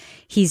just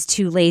he's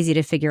too lazy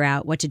to figure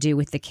out what to do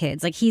with the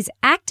kids. Like, he's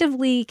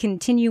actively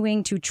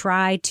continuing to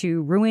try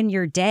to ruin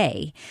your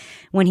day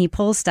when he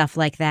pulls stuff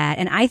like that.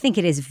 And I think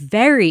it is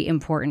very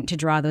important to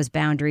draw those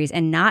boundaries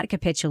and not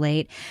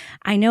capitulate.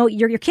 I know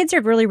your kids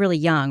are really, really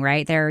young,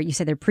 right? You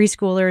said they're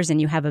preschoolers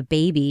and you have a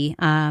baby.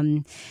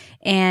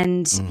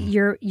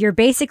 You're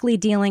basically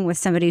dealing with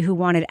somebody who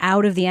wanted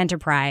out of the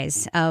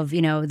enterprise of,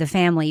 the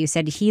family. You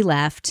said he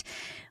left,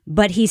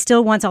 but he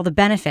still wants all the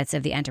benefits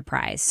of the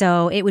enterprise.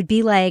 So it would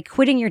be like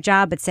quitting your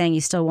job but saying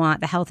you still want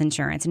the health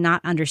insurance and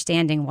not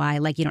understanding why,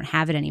 like, you don't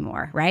have it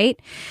anymore, right?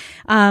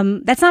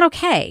 That's not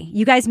okay.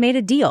 You guys made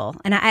a deal.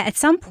 And at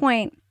some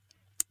point,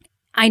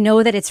 I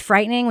know that it's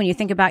frightening when you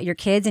think about your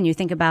kids and you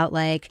think about,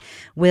 like,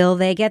 will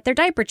they get their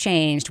diaper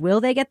changed? Will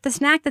they get the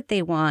snack that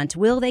they want?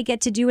 Will they get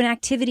to do an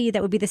activity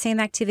that would be the same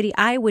activity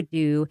I would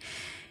do?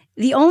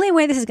 The only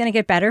way this is going to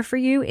get better for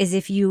you is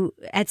if you,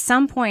 at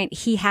some point,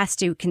 he has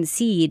to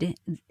concede.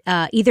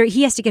 Either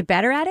he has to get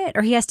better at it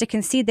or he has to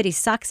concede that he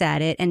sucks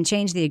at it and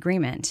change the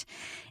agreement.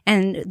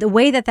 And the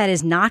way that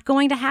is not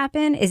going to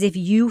happen is if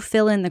you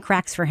fill in the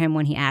cracks for him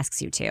when he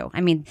asks you to.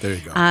 I mean, there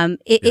you go.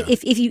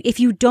 If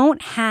you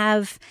don't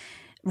have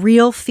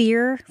real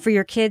fear for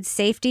your kids'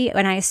 safety,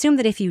 and I assume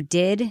that if you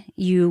did,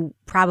 you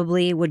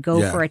probably would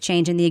go for a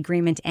change in the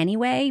agreement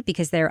anyway,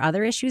 because there are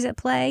other issues at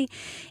play.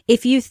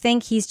 If you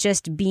think he's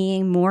just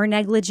being more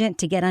negligent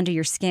to get under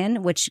your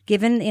skin, which,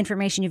 given the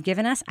information you've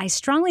given us, I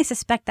strongly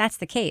suspect that's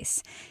the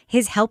case.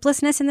 His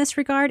helplessness in this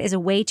regard is a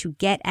way to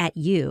get at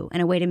you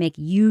and a way to make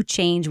you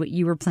change what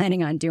you were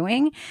planning on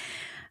doing.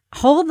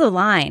 Hold the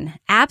line.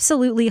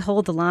 Absolutely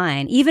hold the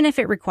line. Even if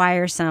it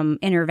requires some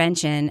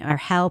intervention or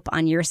help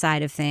on your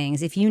side of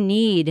things. If you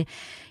need,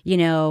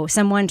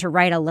 someone to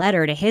write a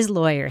letter to his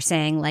lawyer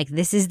saying, like,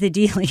 this is the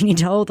deal, you need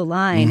to hold the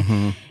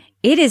line.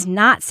 It is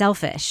not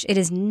selfish. It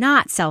is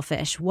not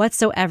selfish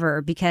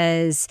whatsoever,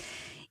 because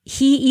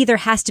he either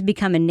has to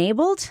become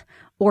enabled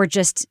or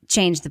just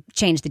change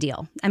the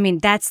deal. I mean,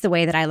 that's the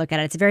way that I look at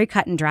it. It's very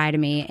cut and dry to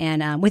me.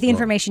 And with the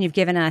information you've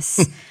given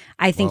us,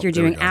 I think you're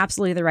doing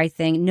absolutely the right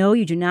thing. No,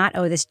 you do not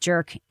owe this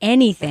jerk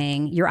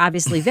anything. You're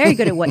obviously very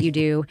good at what you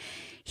do.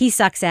 He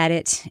sucks at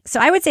it.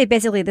 So I would say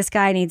basically this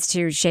guy needs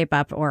to shape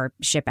up or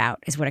ship out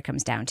is what it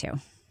comes down to.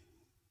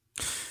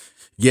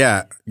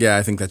 Yeah,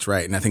 I think that's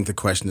right. And I think the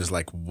question is,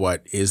 like,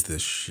 what does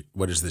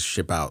this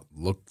ship out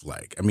look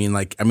like?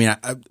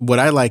 What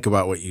I like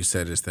about what you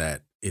said is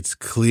that it's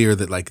clear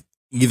that, like,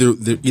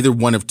 either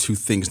one of two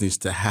things needs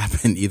to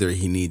happen. Either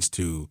he needs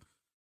to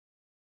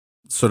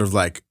sort of,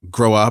 like,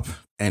 grow up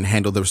and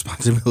handle the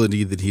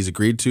responsibility that he's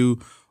agreed to,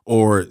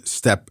 or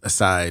step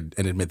aside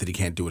and admit that he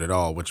can't do it at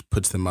all, which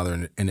puts the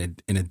mother in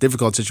a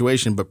difficult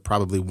situation, but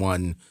probably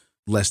one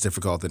less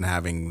difficult than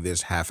having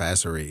this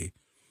half-assery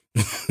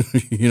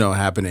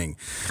happening.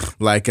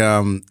 Like,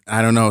 I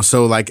don't know.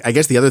 So, like, I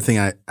guess the other thing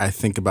I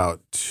think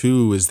about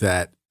too is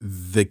that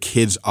the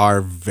kids are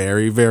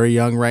very, very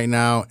young right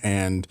now,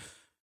 and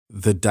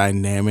the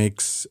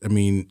dynamics,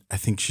 I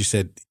think she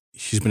said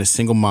she's been a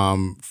single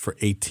mom for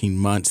 18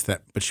 months,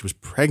 but she was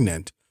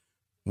pregnant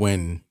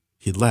when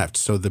he left.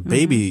 So the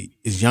baby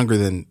is younger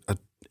than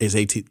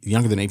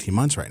 18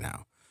 months right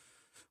now,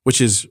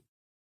 which is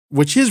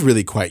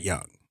really quite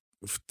young.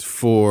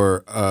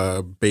 for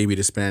a baby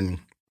to spend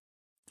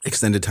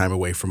extended time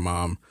away from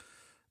mom.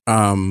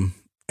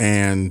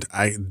 And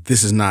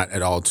this is not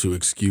at all to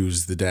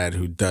excuse the dad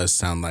who does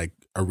sound like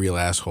a real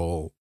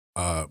asshole,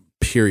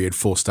 period,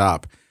 full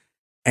stop.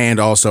 And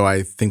also,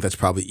 I think that's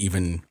probably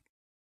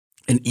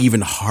an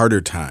even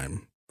harder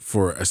time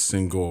for a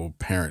single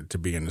parent to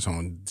be in his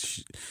home.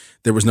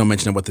 There was no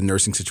mention of what the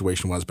nursing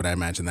situation was, but I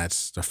imagine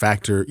that's a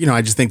factor.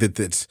 I just think that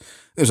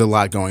there's a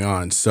lot going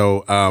on.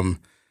 So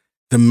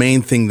the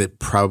main thing that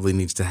probably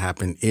needs to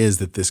happen is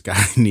that this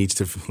guy needs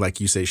to,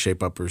 like you say,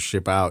 shape up or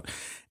ship out.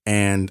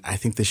 And I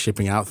think the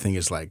shipping out thing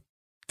is like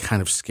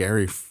kind of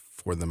scary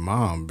for the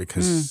mom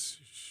because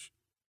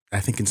I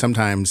think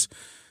sometimes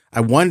I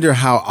wonder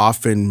how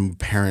often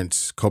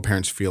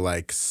co-parents feel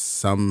like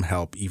some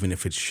help, even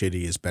if it's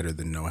shitty, is better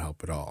than no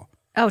help at all.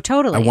 Oh,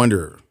 totally. I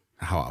wonder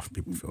how often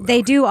people feel that They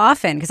way. do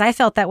often, because I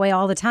felt that way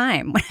all the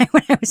time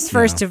when I was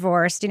first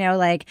divorced. I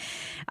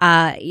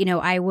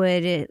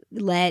would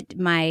let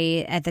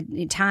at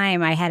the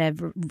time I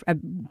had a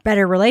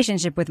better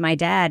relationship with my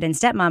dad and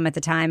stepmom at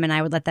the time, and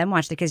I would let them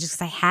watch the kids just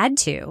because I had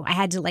to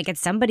get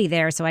somebody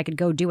there so I could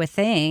go do a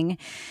thing.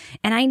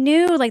 And I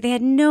knew they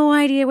had no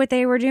idea what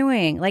they were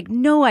doing,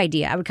 no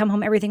idea. I would come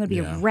home, everything would be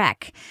a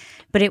wreck.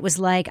 But it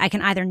was I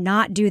can either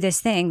not do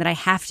this thing that I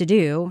have to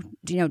do,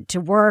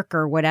 to work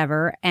or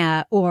whatever,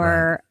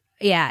 or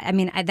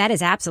that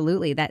is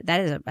absolutely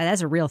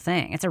that's a real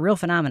thing. It's a real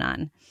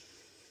phenomenon.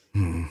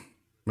 I'm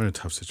in a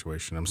tough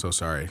situation. I'm so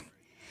sorry.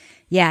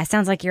 Yeah, it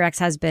sounds like your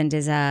ex-husband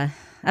is a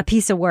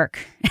piece of work,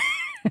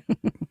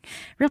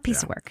 real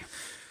piece of work.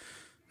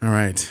 All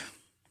right.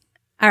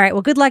 All right.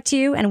 Well, good luck to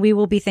you, and we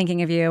will be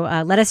thinking of you.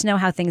 Let us know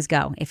how things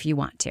go if you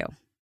want to.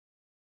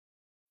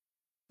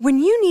 When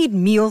you need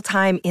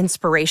mealtime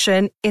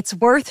inspiration, it's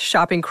worth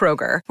shopping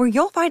Kroger, where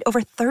you'll find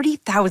over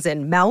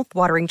 30,000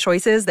 mouth-watering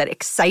choices that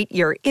excite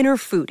your inner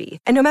foodie.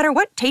 And no matter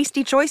what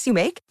tasty choice you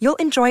make, you'll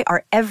enjoy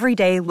our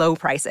everyday low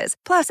prices,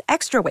 plus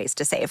extra ways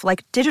to save,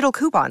 like digital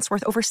coupons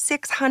worth over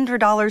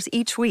 $600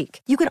 each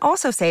week. You can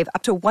also save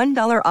up to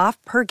 $1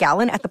 off per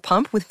gallon at the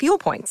pump with fuel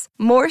points.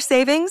 More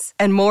savings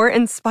and more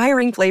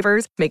inspiring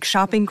flavors make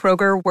shopping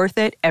Kroger worth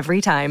it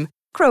every time.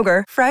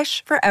 Kroger,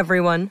 fresh for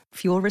everyone.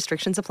 Fuel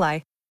restrictions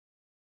apply.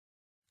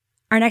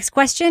 Our next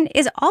question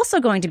is also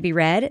going to be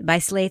read by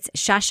Slate's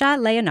Shasha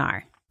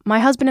Leonard. My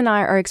husband and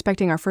I are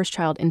expecting our first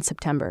child in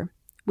September.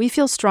 We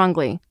feel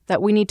strongly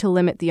that we need to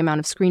limit the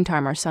amount of screen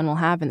time our son will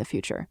have in the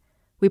future.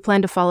 We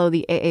plan to follow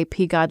the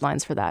AAP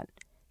guidelines for that.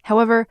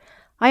 However,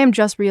 I am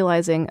just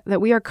realizing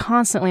that we are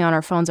constantly on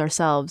our phones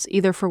ourselves,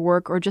 either for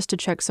work or just to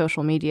check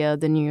social media,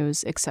 the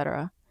news,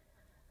 etc.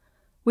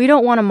 We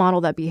don't want to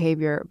model that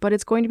behavior, but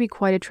it's going to be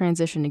quite a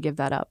transition to give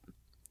that up.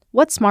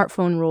 What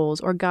smartphone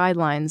rules or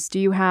guidelines do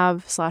you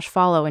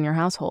have/follow in your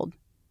household?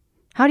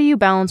 How do you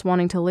balance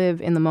wanting to live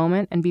in the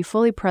moment and be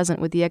fully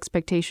present with the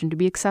expectation to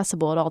be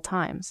accessible at all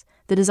times,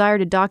 the desire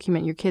to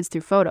document your kids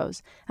through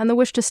photos, and the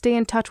wish to stay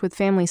in touch with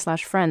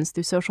family/friends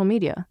through social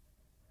media?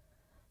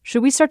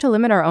 Should we start to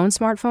limit our own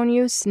smartphone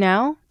use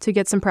now to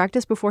get some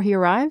practice before he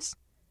arrives?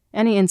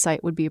 Any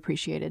insight would be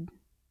appreciated.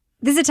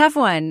 This is a tough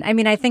one. I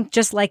mean, I think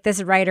just like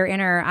this writer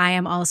inner, I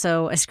am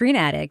also a screen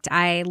addict.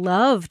 I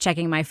love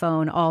checking my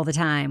phone all the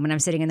time when I'm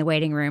sitting in the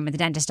waiting room at the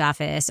dentist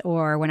office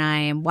or when I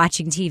am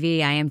watching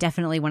TV. I am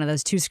definitely one of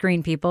those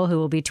two-screen people who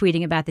will be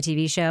tweeting about the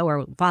TV show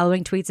or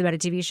following tweets about a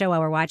TV show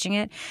while we're watching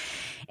it.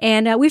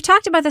 And we've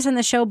talked about this on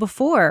the show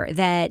before,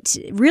 that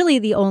really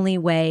the only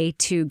way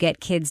to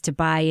get kids to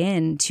buy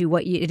in to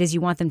what it is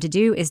you want them to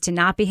do is to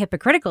not be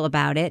hypocritical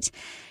about it.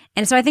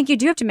 And so I think you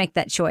do have to make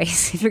that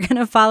choice. If you're going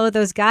to follow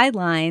those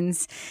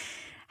guidelines,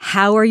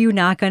 how are you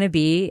not going to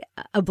be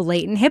a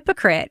blatant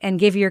hypocrite and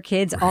give your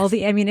kids all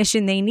the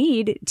ammunition they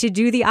need to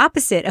do the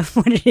opposite of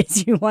what it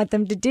is you want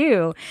them to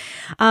do?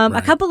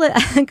 A couple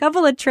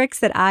of tricks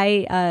that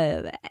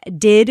I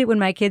did when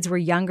my kids were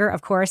younger.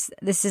 Of course,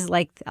 this is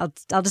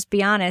I'll just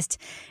be honest.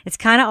 It's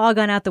kind of all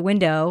gone out the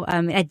window.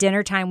 At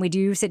dinner time, we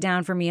do sit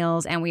down for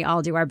meals, and we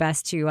all do our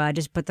best to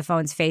just put the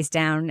phones face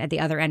down at the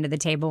other end of the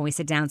table when we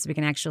sit down, so we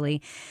can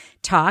actually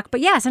talk.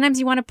 But yeah,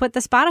 sometimes you want to put the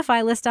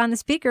Spotify list on the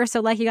speaker,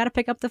 so you got to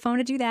pick up the phone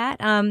to do that.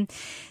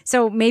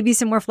 So maybe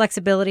some more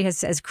flexibility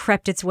has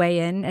crept its way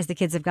in as the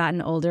kids have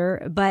gotten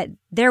older. But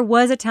there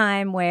was a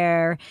time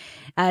where,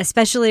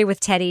 especially with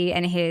Teddy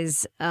and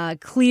his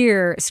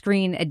clear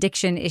screen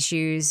addiction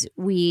issues,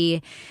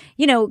 we,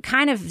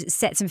 kind of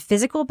set some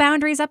physical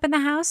boundaries up in the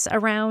house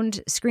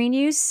around screen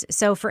use.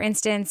 So for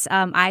instance,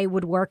 I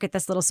would work at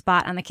this little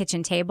spot on the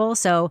kitchen table.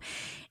 So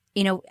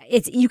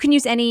you can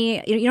use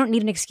you don't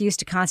need an excuse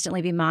to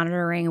constantly be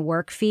monitoring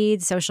work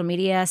feeds, social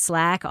media,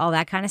 Slack, all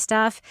that kind of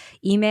stuff,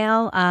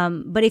 email.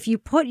 But if you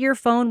put your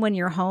phone when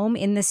you're home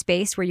in the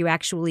space where you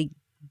actually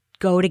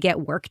go to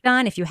get work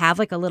done, if you have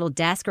like a little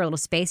desk or a little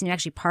space and you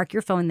actually park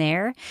your phone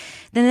there,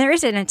 then there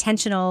is an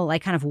intentional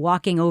like kind of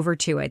walking over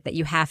to it that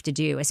you have to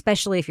do,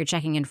 especially if you're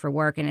checking in for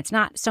work. And it's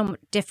not so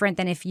different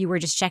than if you were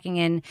just checking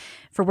in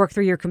for work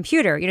through your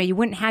computer. You know, you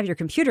wouldn't have your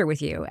computer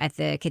with you at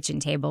the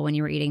kitchen table when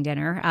you were eating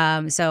dinner.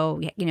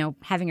 So, you know,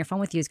 having your phone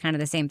with you is kind of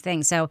the same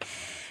thing. So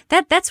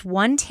that's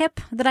one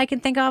tip that I can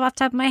think of off the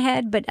top of my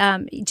head. But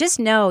just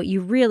know you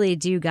really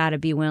do got to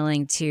be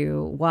willing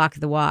to walk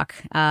the walk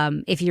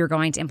if you're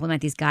going to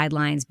implement these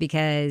guidelines,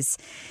 because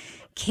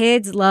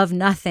kids love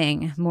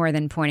nothing more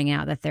than pointing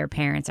out that their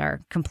parents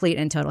are complete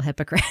and total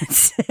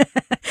hypocrites,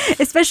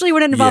 especially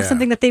when it involves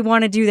something that they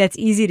want to do that's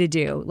easy to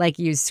do, like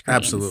use screens.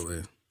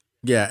 Absolutely.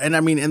 Yeah. And I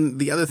mean, and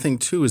the other thing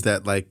too is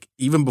that like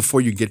even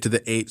before you get to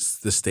the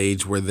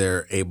stage where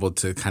they're able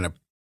to kind of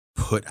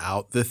put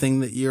out the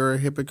thing that you're a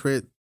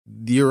hypocrite,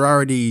 they're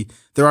already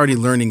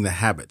learning the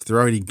habits. They're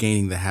already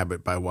gaining the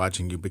habit by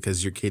watching you,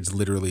 because your kids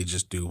literally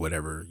just do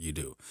whatever you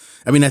do.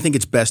 I mean, I think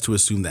it's best to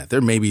assume that.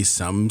 There may be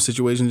some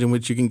situations in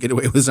which you can get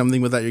away with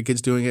something without your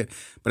kids doing it,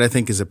 but I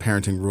think as a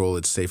parenting rule,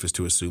 it's safest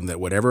to assume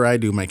that whatever I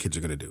do, my kids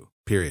are going to do,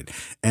 period.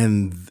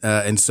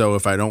 And so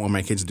if I don't want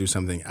my kids to do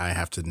something, I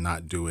have to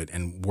not do it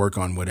and work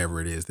on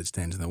whatever it is that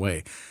stands in the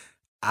way.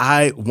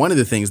 One of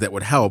the things that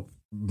would help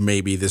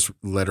maybe this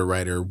letter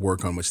writer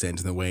work on what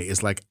stands in the way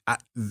is like,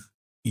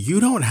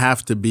 you don't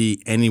have to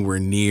be anywhere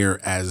near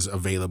as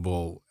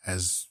available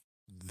as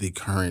the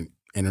current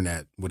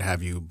internet would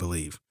have you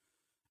believe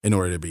in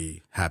order to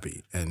be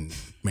happy and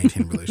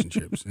maintain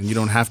relationships. And you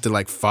don't have to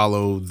like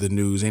follow the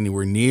news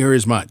anywhere near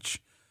as much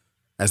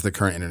as the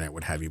current internet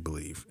would have you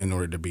believe in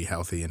order to be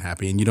healthy and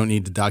happy. And you don't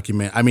need to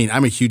document. I mean,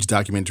 I'm a huge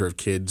documenter of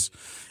kids,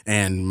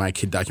 and my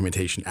kid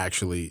documentation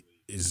actually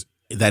is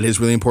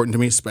really important to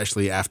me,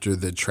 especially after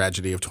the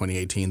tragedy of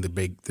 2018, the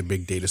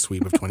big data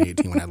sweep of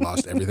 2018 when I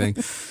lost everything.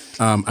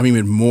 I'm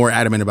even more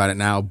adamant about it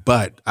now,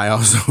 but I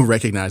also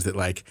recognize that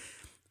like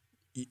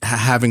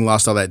having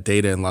lost all that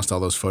data and lost all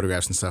those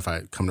photographs and stuff,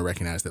 I come to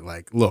recognize that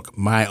like, look,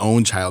 my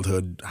own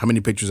childhood, how many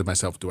pictures of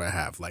myself do I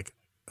have? Like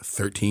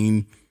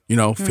 13,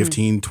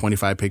 15,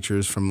 25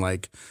 pictures from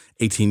like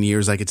 18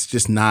 years. Like it's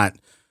just not,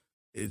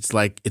 it's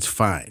like, it's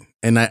fine.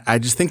 And I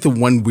just think the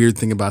one weird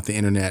thing about the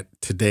internet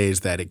today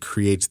is that it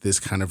creates this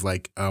kind of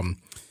like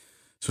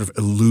sort of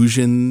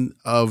illusion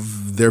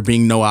of there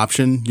being no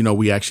option. You know,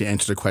 we actually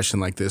answered a question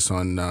like this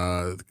on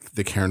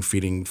the Karen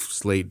Feeding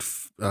Slate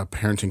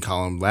parenting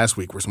column last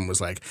week, where someone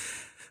was like,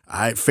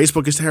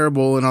 Facebook is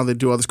terrible and they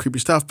do all this creepy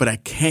stuff, but I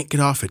can't get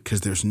off it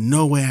because there's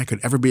no way I could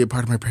ever be a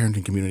part of my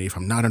parenting community if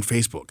I'm not on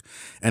Facebook.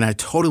 And I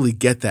totally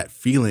get that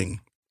feeling,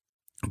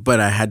 but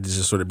I had to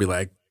just sort of be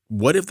like,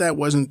 what if that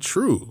wasn't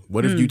true?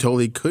 What if you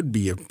totally could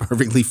be a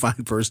perfectly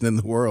fine person in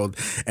the world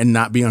and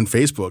not be on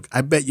Facebook? I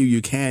bet you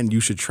can.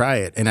 You should try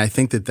it. And I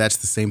think that that's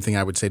the same thing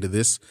I would say to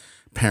this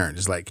parent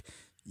is like,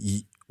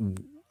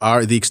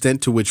 the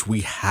extent to which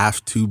we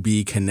have to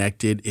be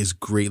connected is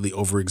greatly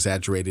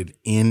over-exaggerated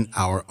in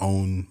our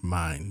own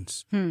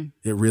minds.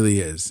 It really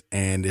is.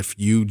 And if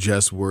you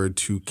just were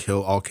to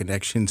kill all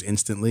connections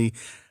instantly,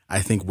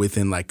 I think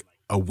within like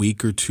a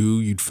week or two,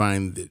 you'd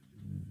find that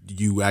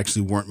you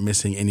actually weren't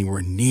missing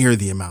anywhere near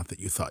the amount that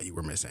you thought you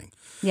were missing.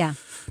 Yeah.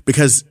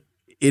 Because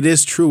it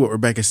is true what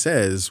Rebecca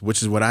says,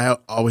 which is what I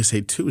always say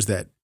too, is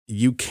that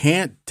you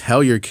can't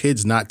tell your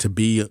kids not to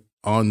be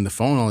on the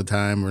phone all the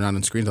time or not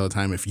on screens all the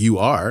time. If you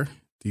are,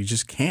 you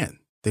just can't.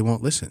 They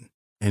won't listen.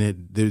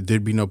 And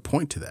there'd be no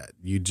point to that.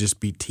 You'd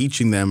just be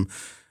teaching them.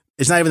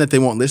 It's not even that they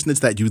won't listen.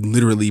 It's that you'd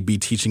literally be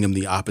teaching them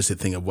the opposite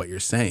thing of what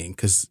you're saying,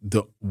 because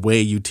the way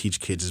you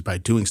teach kids is by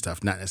doing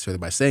stuff, not necessarily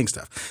by saying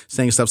stuff.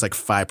 Saying stuff's like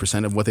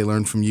 5% of what they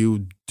learn from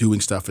you. Doing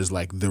stuff is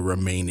like the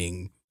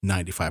remaining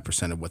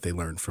 95% of what they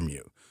learn from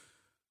you.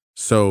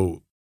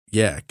 So,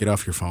 yeah, get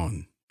off your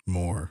phone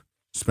more.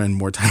 Spend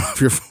more time off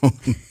your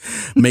phone.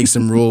 Make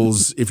some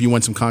rules. If you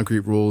want some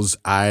concrete rules,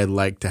 I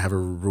like to have a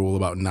rule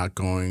about not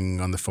going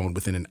on the phone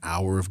within an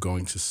hour of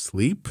going to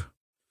sleep.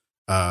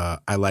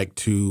 I like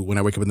to, when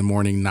I wake up in the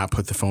morning, not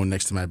put the phone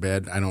next to my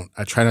bed.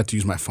 I try not to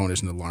use my phone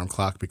as an alarm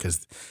clock,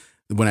 because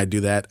when I do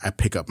that, I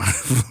pick up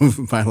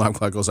my alarm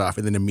clock goes off,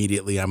 and then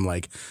immediately I'm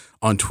like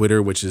on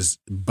Twitter, which is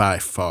by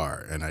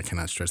far, and I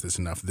cannot stress this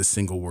enough, the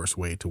single worst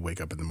way to wake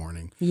up in the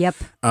morning. Yep.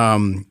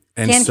 And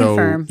Can so,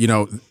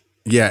 confirm.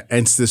 Yeah,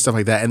 and stuff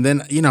like that. And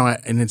then,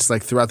 and it's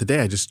like throughout the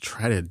day, I just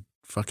try to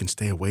fucking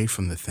stay away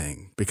from the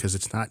thing because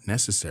it's not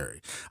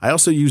necessary. I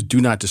also use Do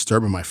Not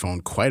Disturb on my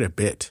phone quite a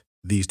bit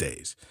these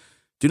days.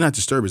 Do Not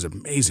Disturb is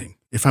amazing.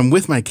 If I'm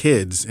with my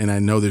kids and I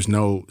know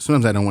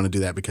sometimes I don't want to do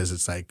that because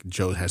it's like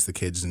Joe has the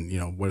kids and,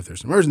 what if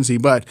there's an emergency?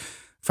 But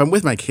if I'm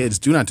with my kids,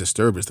 Do Not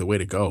Disturb is the way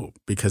to go,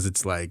 because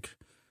it's like,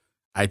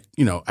 I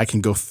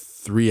can go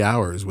 3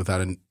 hours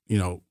without a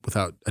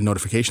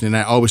notification. And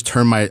I always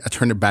turn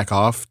it back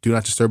off, Do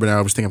Not Disturb, and I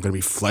always think I'm going to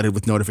be flooded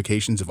with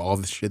notifications of all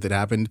the shit that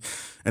happened.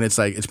 And it's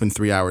like, it's been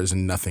 3 hours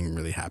and nothing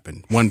really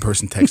happened. One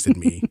person texted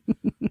me,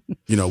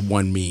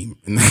 one meme,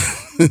 and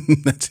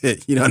that's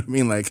it. You know what I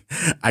mean? Like,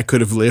 I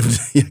could have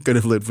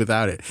lived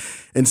without it.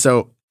 And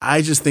so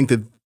I just think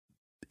that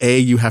A,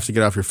 you have to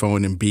get off your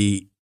phone, and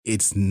B,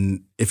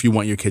 if you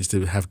want your kids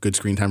to have good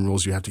screen time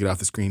rules, you have to get off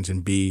the screens,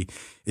 and B,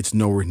 it's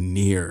nowhere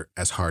near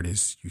as hard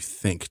as you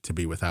think to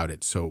be without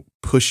it. So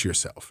push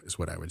yourself is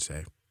what I would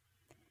say.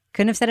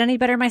 Couldn't have said any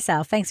better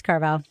myself. Thanks,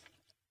 Carvel.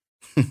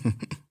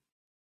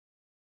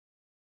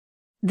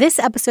 This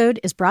episode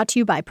is brought to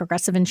you by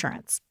Progressive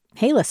Insurance.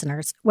 Hey,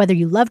 listeners, whether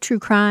you love true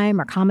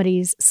crime or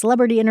comedies,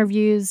 celebrity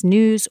interviews,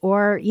 news,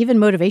 or even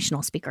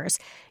motivational speakers,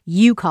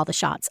 you call the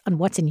shots on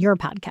what's in your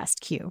podcast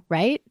queue,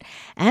 right?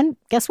 And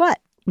guess what?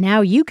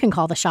 Now you can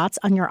call the shots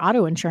on your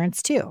auto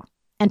insurance, too.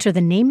 Enter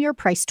the Name Your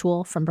Price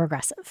tool from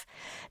Progressive.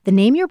 The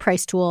Name Your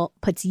Price tool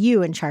puts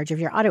you in charge of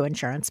your auto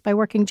insurance by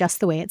working just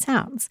the way it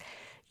sounds.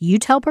 You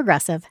tell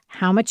Progressive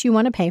how much you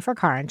want to pay for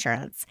car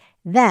insurance.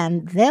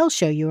 Then they'll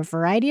show you a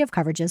variety of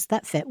coverages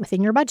that fit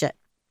within your budget,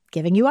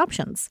 giving you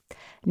options.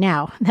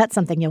 Now, that's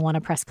something you'll want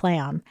to press play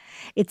on.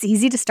 It's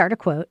easy to start a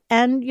quote,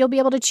 and you'll be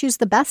able to choose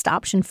the best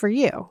option for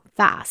you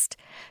fast.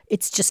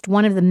 It's just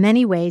one of the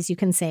many ways you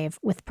can save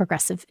with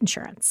Progressive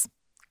Insurance.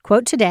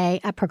 Quote today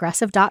at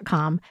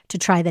Progressive.com to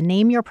try the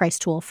Name Your Price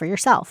tool for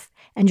yourself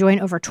and join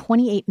over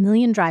 28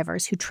 million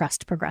drivers who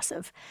trust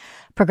Progressive.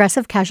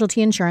 Progressive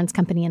Casualty Insurance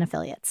Company and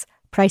Affiliates.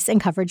 Price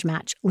and coverage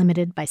match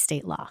limited by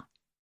state law.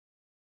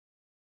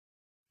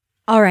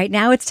 All right,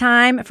 now it's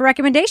time for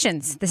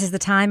recommendations. This is the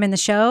time in the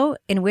show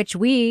in which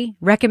we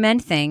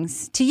recommend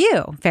things to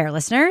you, fair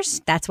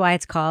listeners. That's why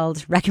it's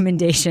called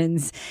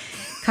Recommendations.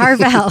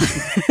 Carvel.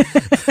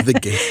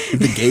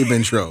 the Gabe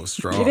intro,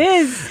 strong. It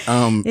is.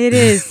 It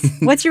is.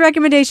 What's your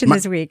recommendation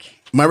this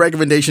week? My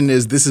recommendation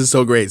is, this is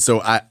so great.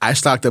 So I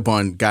stocked up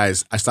on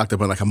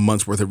like a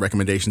month's worth of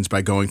recommendations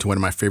by going to one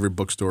of my favorite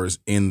bookstores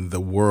in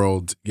the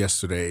world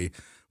yesterday,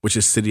 which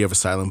is City of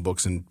Asylum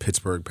Books in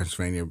Pittsburgh,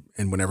 Pennsylvania.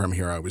 And whenever I'm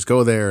here, I always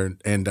go there.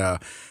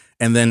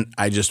 And then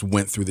I just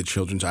went through the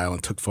children's aisle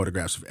and took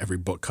photographs of every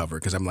book cover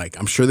because I'm like,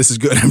 I'm sure this is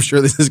good. I'm sure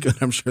this is good.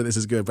 I'm sure this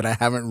is good. But I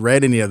haven't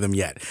read any of them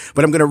yet.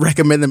 But I'm going to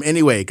recommend them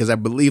anyway because I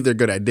believe they're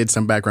good. I did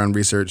some background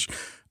research.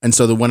 And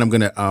so the one I'm going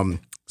to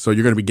so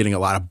you're going to be getting a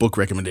lot of book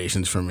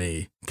recommendations from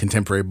me,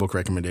 contemporary book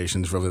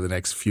recommendations for over the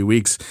next few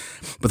weeks.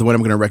 But the one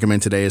I'm going to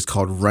recommend today is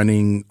called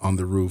Running on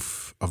the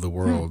Roof of the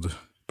World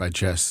by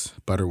Jess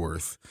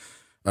Butterworth.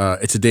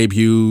 It's a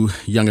debut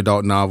young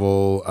adult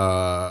novel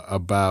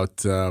about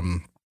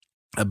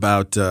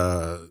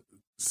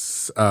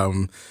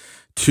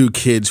two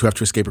kids who have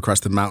to escape across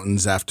the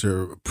mountains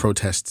after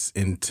protests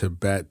in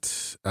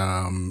Tibet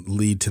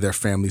lead to their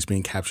families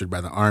being captured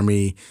by the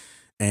army.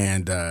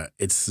 And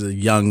it's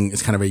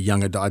kind of a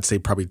young adult, I'd say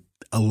probably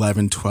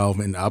 11, 12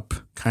 and up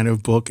kind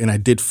of book. And I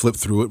did flip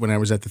through it when I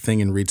was at the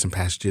thing and read some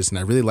passages. And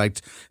I really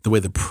liked the way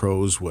the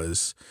prose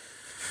was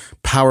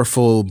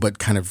powerful, but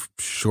kind of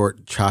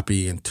short,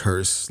 choppy, and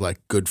terse, like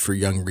good for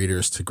young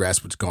readers to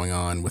grasp what's going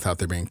on without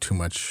there being too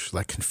much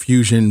like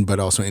confusion, but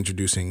also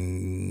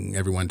introducing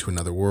everyone to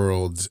another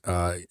world.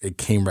 It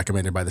came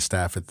recommended by the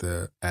staff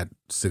at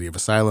City of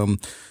Asylum,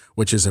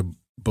 which is a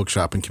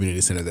bookshop and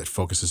community center that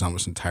focuses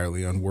almost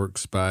entirely on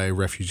works by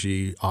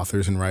refugee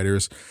authors and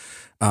writers.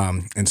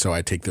 And so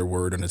I take their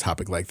word on a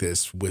topic like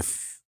this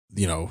with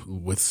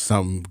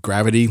some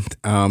gravity.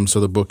 So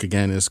the book,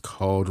 again, is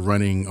called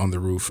Running on the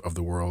Roof of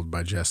the World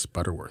by Jess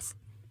Butterworth.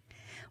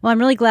 Well, I'm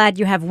really glad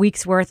you have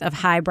weeks worth of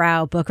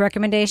highbrow book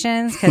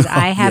recommendations because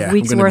I have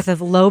weeks worth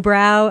of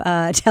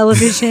lowbrow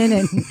television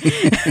and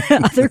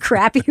other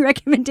crappy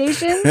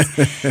recommendations.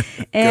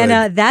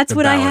 And that's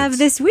what I have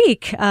this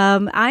week.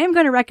 I am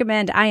going to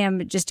recommend, I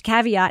am just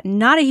caveat,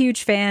 not a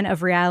huge fan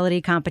of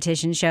reality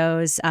competition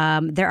shows.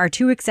 There are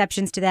two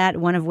exceptions to that,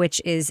 one of which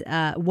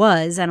I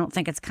don't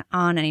think it's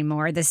on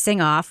anymore, the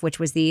Sing Off, which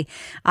was the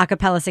a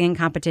cappella singing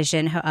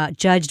competition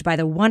judged by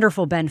the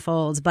wonderful Ben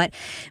Folds. But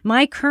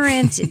my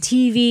current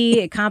TV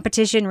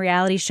competition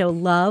reality show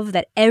love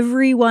that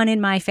everyone in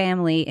my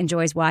family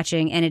enjoys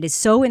watching, and it is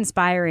so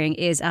inspiring,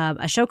 is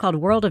a show called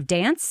World of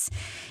Dance.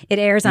 It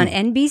airs on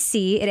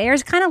NBC. It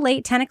airs kind of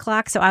late, 10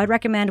 o'clock, so I would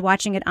recommend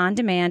watching it on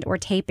demand or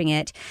taping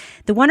it.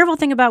 The wonderful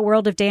thing about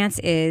World of Dance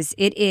is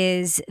it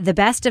is the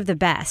best of the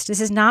best.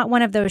 This is not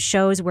one of those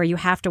shows where you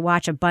have to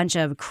watch a bunch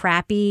of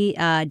crappy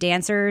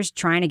dancers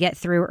trying to get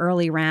through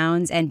early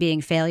rounds and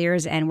being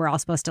failures, and we're all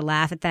supposed to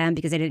laugh at them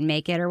because they didn't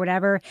make it or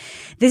whatever.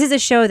 This is a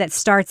show that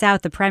starts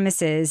out the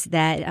premises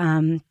that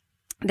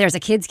there's a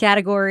kids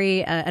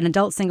category, an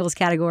adult singles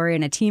category,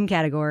 and a team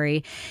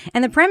category.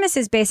 And the premise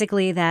is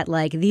basically that,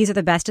 like, these are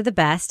the best of the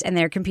best, and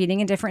they're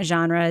competing in different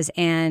genres,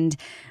 and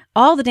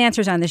all the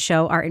dancers on the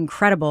show are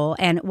incredible.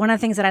 And one of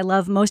the things that I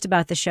love most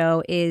about the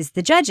show is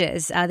the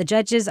judges. The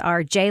judges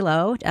are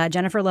J-Lo,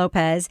 Jennifer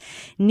Lopez,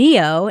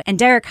 Neo, and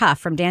Derek Huff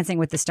from Dancing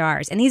with the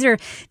Stars. And these are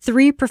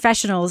three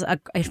professionals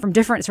from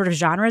different sort of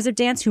genres of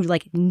dance who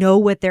like know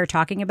what they're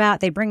talking about.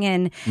 They bring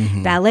in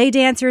ballet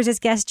dancers as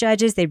guest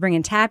judges. They bring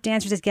in tap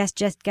dancers as guest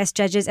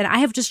judges. And I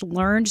have just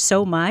learned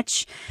so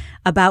much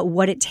about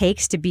what it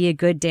takes to be a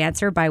good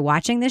dancer by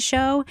watching this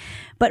show.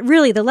 But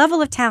really, the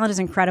level of talent is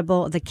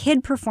incredible. The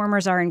kid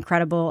performers are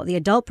incredible. The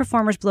adult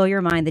performers blow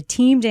your mind. The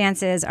team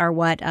dances are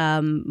what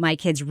my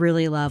kids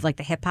really love, like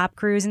the hip hop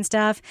crews and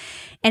stuff.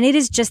 And it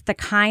is just the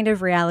kind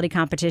of reality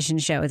competition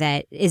show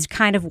that is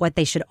kind of what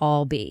they should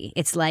all be.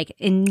 It's like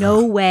in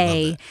no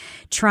way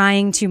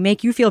trying to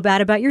make you feel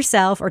bad about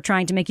yourself or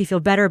trying to make you feel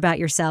better about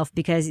yourself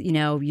because, you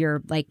know,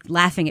 you're like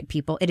laughing at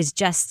people. It is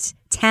just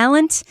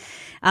talent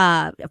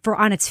for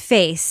on its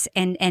face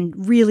and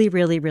really,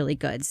 really, really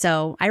good.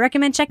 So I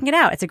recommend checking it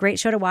out. It's a great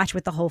show to watch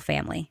with the whole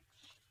family.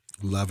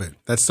 Love it.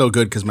 That's so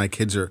good because my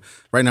kids are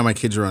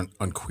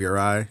on Queer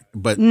Eye,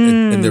 but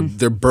and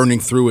they're burning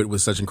through it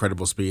with such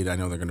incredible speed. I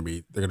know they're going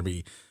to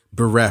be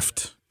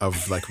bereft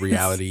of like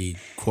reality,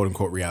 quote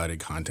unquote reality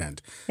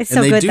content. It's and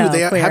so they good do. though, They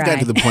have Queer gotten Eye.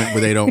 to the point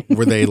where they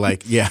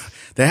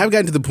have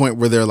gotten to the point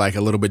where they're like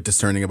a little bit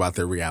discerning about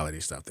their reality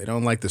stuff. They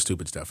don't like the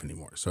stupid stuff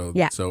anymore. So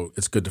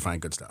it's good to find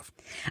good stuff.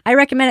 I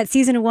recommend it.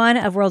 Season 1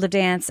 of World of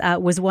Dance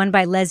was won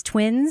by Les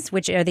Twins,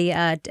 which are the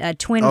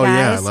twin guys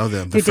yeah, I love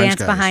them. The who French dance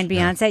guys. behind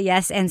Beyonce.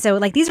 Yes. And so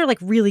like these are like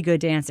really good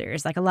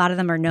dancers. Like a lot of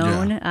them are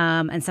known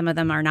and some of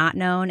them are not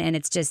known. And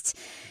it's just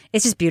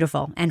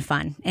beautiful and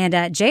fun.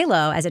 And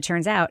J-Lo, as it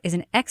turns out, is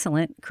an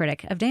excellent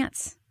critic of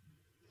dance.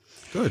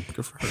 Good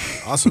for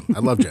her. Awesome. I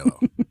love J-Lo.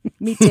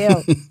 Me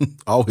too.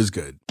 Always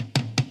good.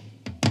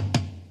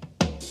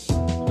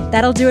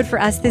 That'll do it for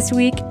us this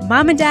week.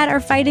 Mom and Dad Are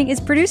Fighting is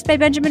produced by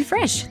Benjamin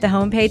Frisch. The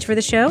homepage for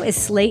the show is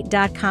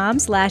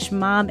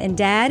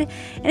slate.com/momanddad.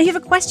 And if you have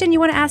a question you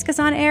want to ask us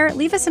on air,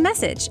 leave us a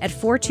message at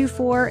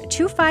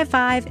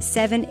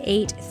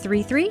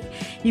 424-255-7833.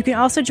 You can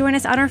also join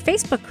us on our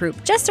Facebook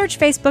group. Just search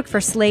Facebook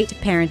for Slate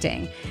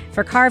Parenting.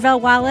 For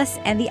Carvel Wallace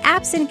and the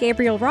absent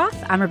Gabriel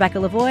Roth, I'm Rebecca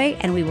Lavoie,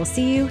 and we will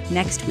see you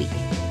next week.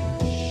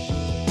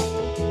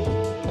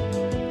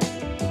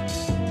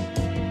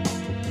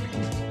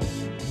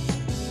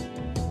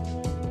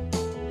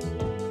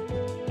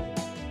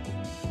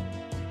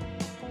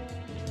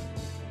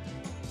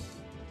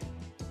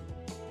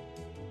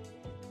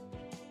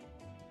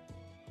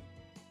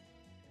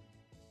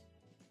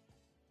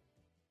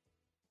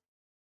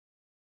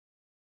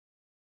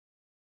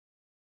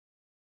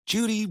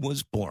 Judy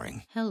was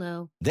boring.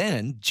 Hello.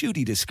 Then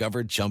Judy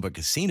discovered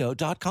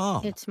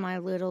ChumbaCasino.com. It's my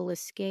little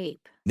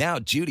escape. Now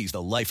Judy's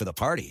the life of the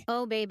party.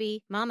 Oh,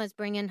 baby, mama's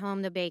bringing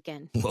home the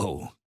bacon.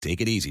 Whoa,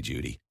 take it easy,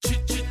 Judy.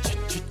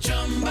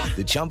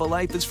 The Chumba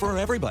life is for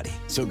everybody.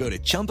 So go to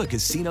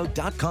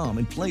ChumbaCasino.com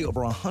and play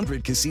over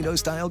 100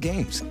 casino-style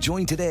games.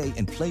 Join today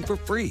and play for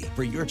free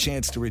for your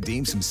chance to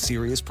redeem some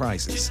serious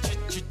prizes.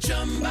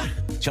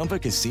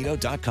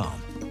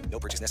 ChumbaCasino.com. No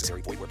purchase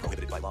necessary. Void where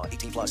prohibited by law.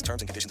 18+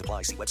 terms and conditions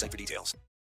apply. See website for details.